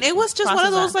didn't. I mean, it was just one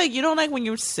of those, that. like, you know, like when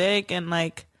you're sick and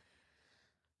like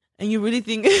And you really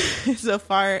think it's a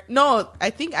fart? No, I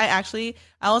think I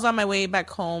was on my way back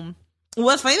home.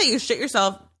 Well, it's funny that you shit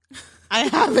yourself. I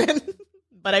haven't,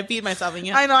 but I peed myself. And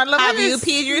I know. I love have you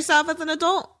peed yourself as an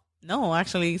adult? No,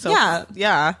 actually. So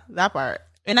Yeah, that part.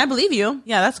 and I believe you.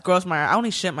 Yeah, that's gross, Mara. I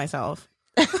only shit myself.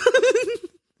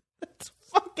 That's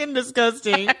fucking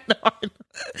disgusting.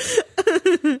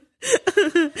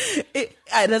 It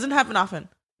doesn't happen often.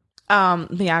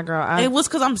 Yeah, girl. It was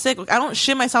because I'm sick. I don't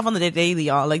shit myself on the daily,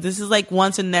 y'all. Like, this is like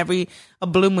once in a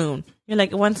blue moon. You're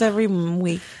like once every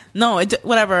week. No,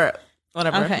 whatever.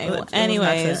 Okay. Well,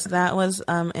 anyways, that was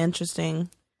interesting.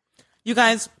 You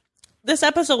guys, this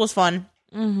episode was fun,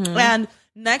 and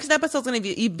next episode's gonna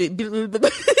be.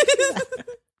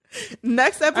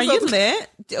 Next episode. Are you lit?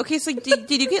 Okay, so did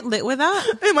you get lit with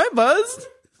that? Am I buzzed?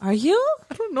 Are you?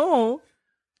 I don't know.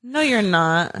 No, you're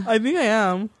not. I think I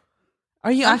am.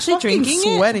 Are you actually drinking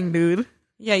it? Sweating, dude.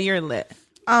 Yeah, you're lit.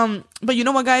 But you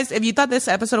know what, guys? If you thought this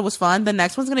episode was fun, the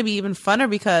next one's gonna be even funner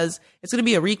because it's gonna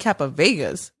be a recap of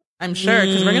Vegas. I'm sure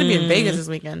because we're gonna be in Vegas this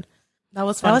weekend. That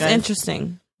was fun. That was guys.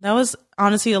 interesting. That was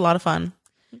honestly a lot of fun.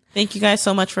 Thank you guys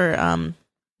so much for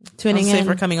Tuning in.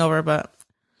 for coming over, but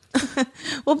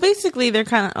Well, basically, they're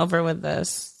kind of over with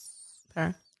this.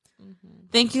 fair.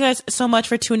 Thank you guys so much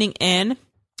for tuning in.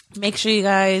 Make sure you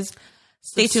guys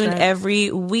stay tuned Subscribe.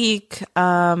 every week.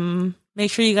 Make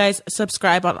sure you guys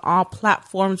subscribe on all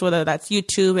platforms, whether that's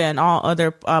YouTube and all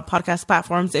other podcast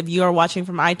platforms. If you are watching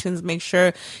from iTunes, make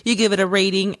sure you give it a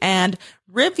rating and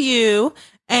review.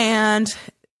 And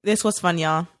this was fun,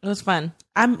 y'all. It was fun.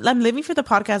 I'm living for the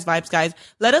podcast vibes, guys.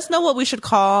 Let us know what we should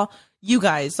call you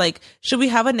guys. Like, should we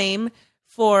have a name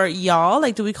for y'all?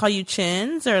 Like, do we call you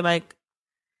Chins or like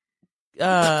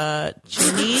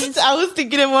Chinies? I was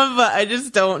thinking of one, but I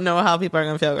just don't know how people are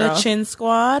gonna feel. Girl. The Chin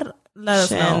Squad?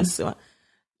 Let us know.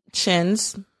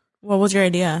 Chins. What was your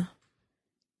idea?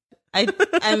 I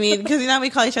mean, because you know how we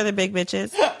call each other big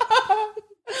bitches.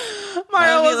 Mario That would be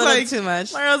a was little like, too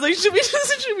much. Mario was like, should we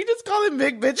just call them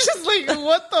big bitches? Like,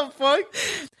 what the fuck?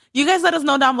 You guys let us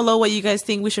know down below what you guys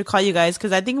think we should call you guys,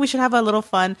 because I think we should have a little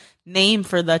fun name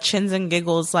for the Chins and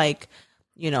Giggles, like,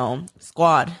 you know,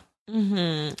 squad.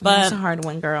 But But that's a hard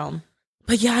one, girl.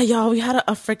 But yeah, y'all, we had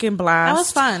a freaking blast. That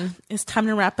was fun. It's time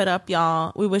to wrap it up,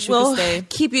 y'all. We wish we We'll could stay.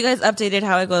 keep you guys updated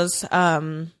how it goes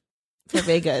for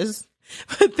Vegas.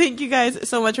 But thank you guys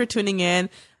so much for tuning in.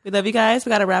 We love you guys. We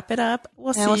got to wrap it up.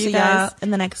 We'll see you guys.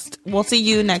 in the next. We'll see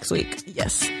you next week.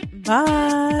 Yes. Bye.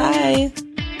 Bye.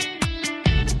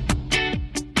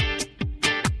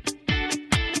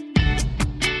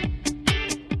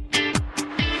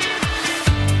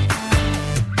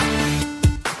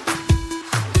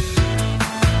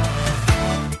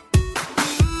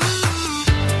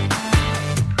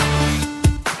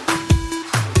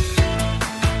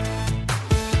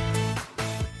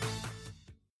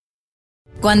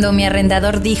 Cuando mi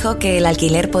arrendador dijo que el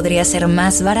alquiler podría ser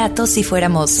más barato si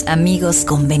fuéramos amigos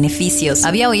con beneficios.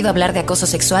 Había oído hablar de acoso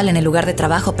sexual en el lugar de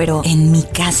trabajo, pero en mi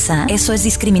casa, eso es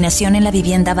discriminación en la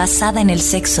vivienda basada en el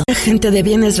sexo. La gente de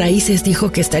bienes raíces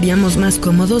dijo que estaríamos más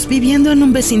cómodos viviendo en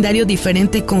un vecindario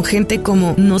diferente con gente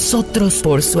como nosotros.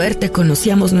 Por suerte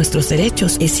conocíamos nuestros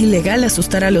derechos. Es ilegal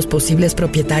asustar a los posibles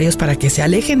propietarios para que se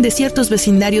alejen de ciertos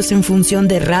vecindarios en función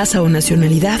de raza o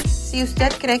nacionalidad. Si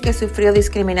usted cree que sufrió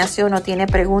discriminación o tiene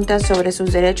preguntas sobre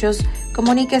sus derechos,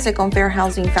 comuníquese con Fair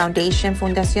Housing Foundation,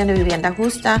 Fundación de Vivienda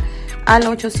Justa, al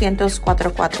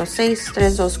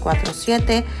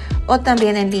 800-446-3247 o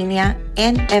también en línea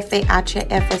en fhfca.org.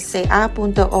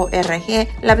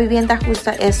 La vivienda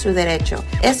justa es su derecho.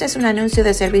 Este es un anuncio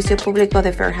de servicio público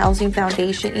de Fair Housing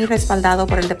Foundation y respaldado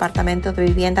por el Departamento de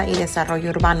Vivienda y Desarrollo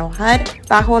Urbano HUD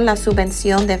bajo la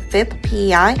subvención de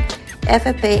FIP-PI,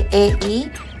 FPEI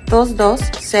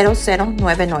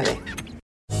 220099.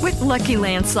 With Lucky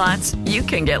Land Slots, you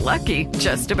can get lucky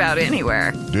just about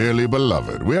anywhere. Dearly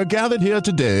beloved, we are gathered here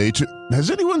today to...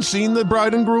 Has anyone seen the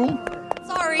bride and groom?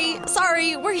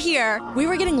 Sorry, we're here. We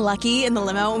were getting lucky in the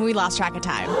limo and we lost track of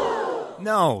time.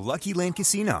 No, Lucky Land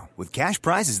Casino, with cash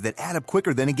prizes that add up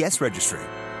quicker than a guest registry.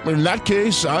 In that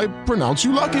case, I pronounce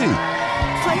you lucky.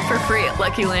 Play for free at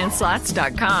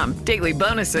LuckyLandSlots.com. Daily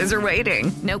bonuses are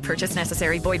waiting. No purchase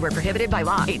necessary. Void where prohibited by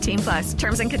law. 18+.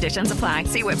 Terms and conditions apply.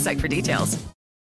 See website for details.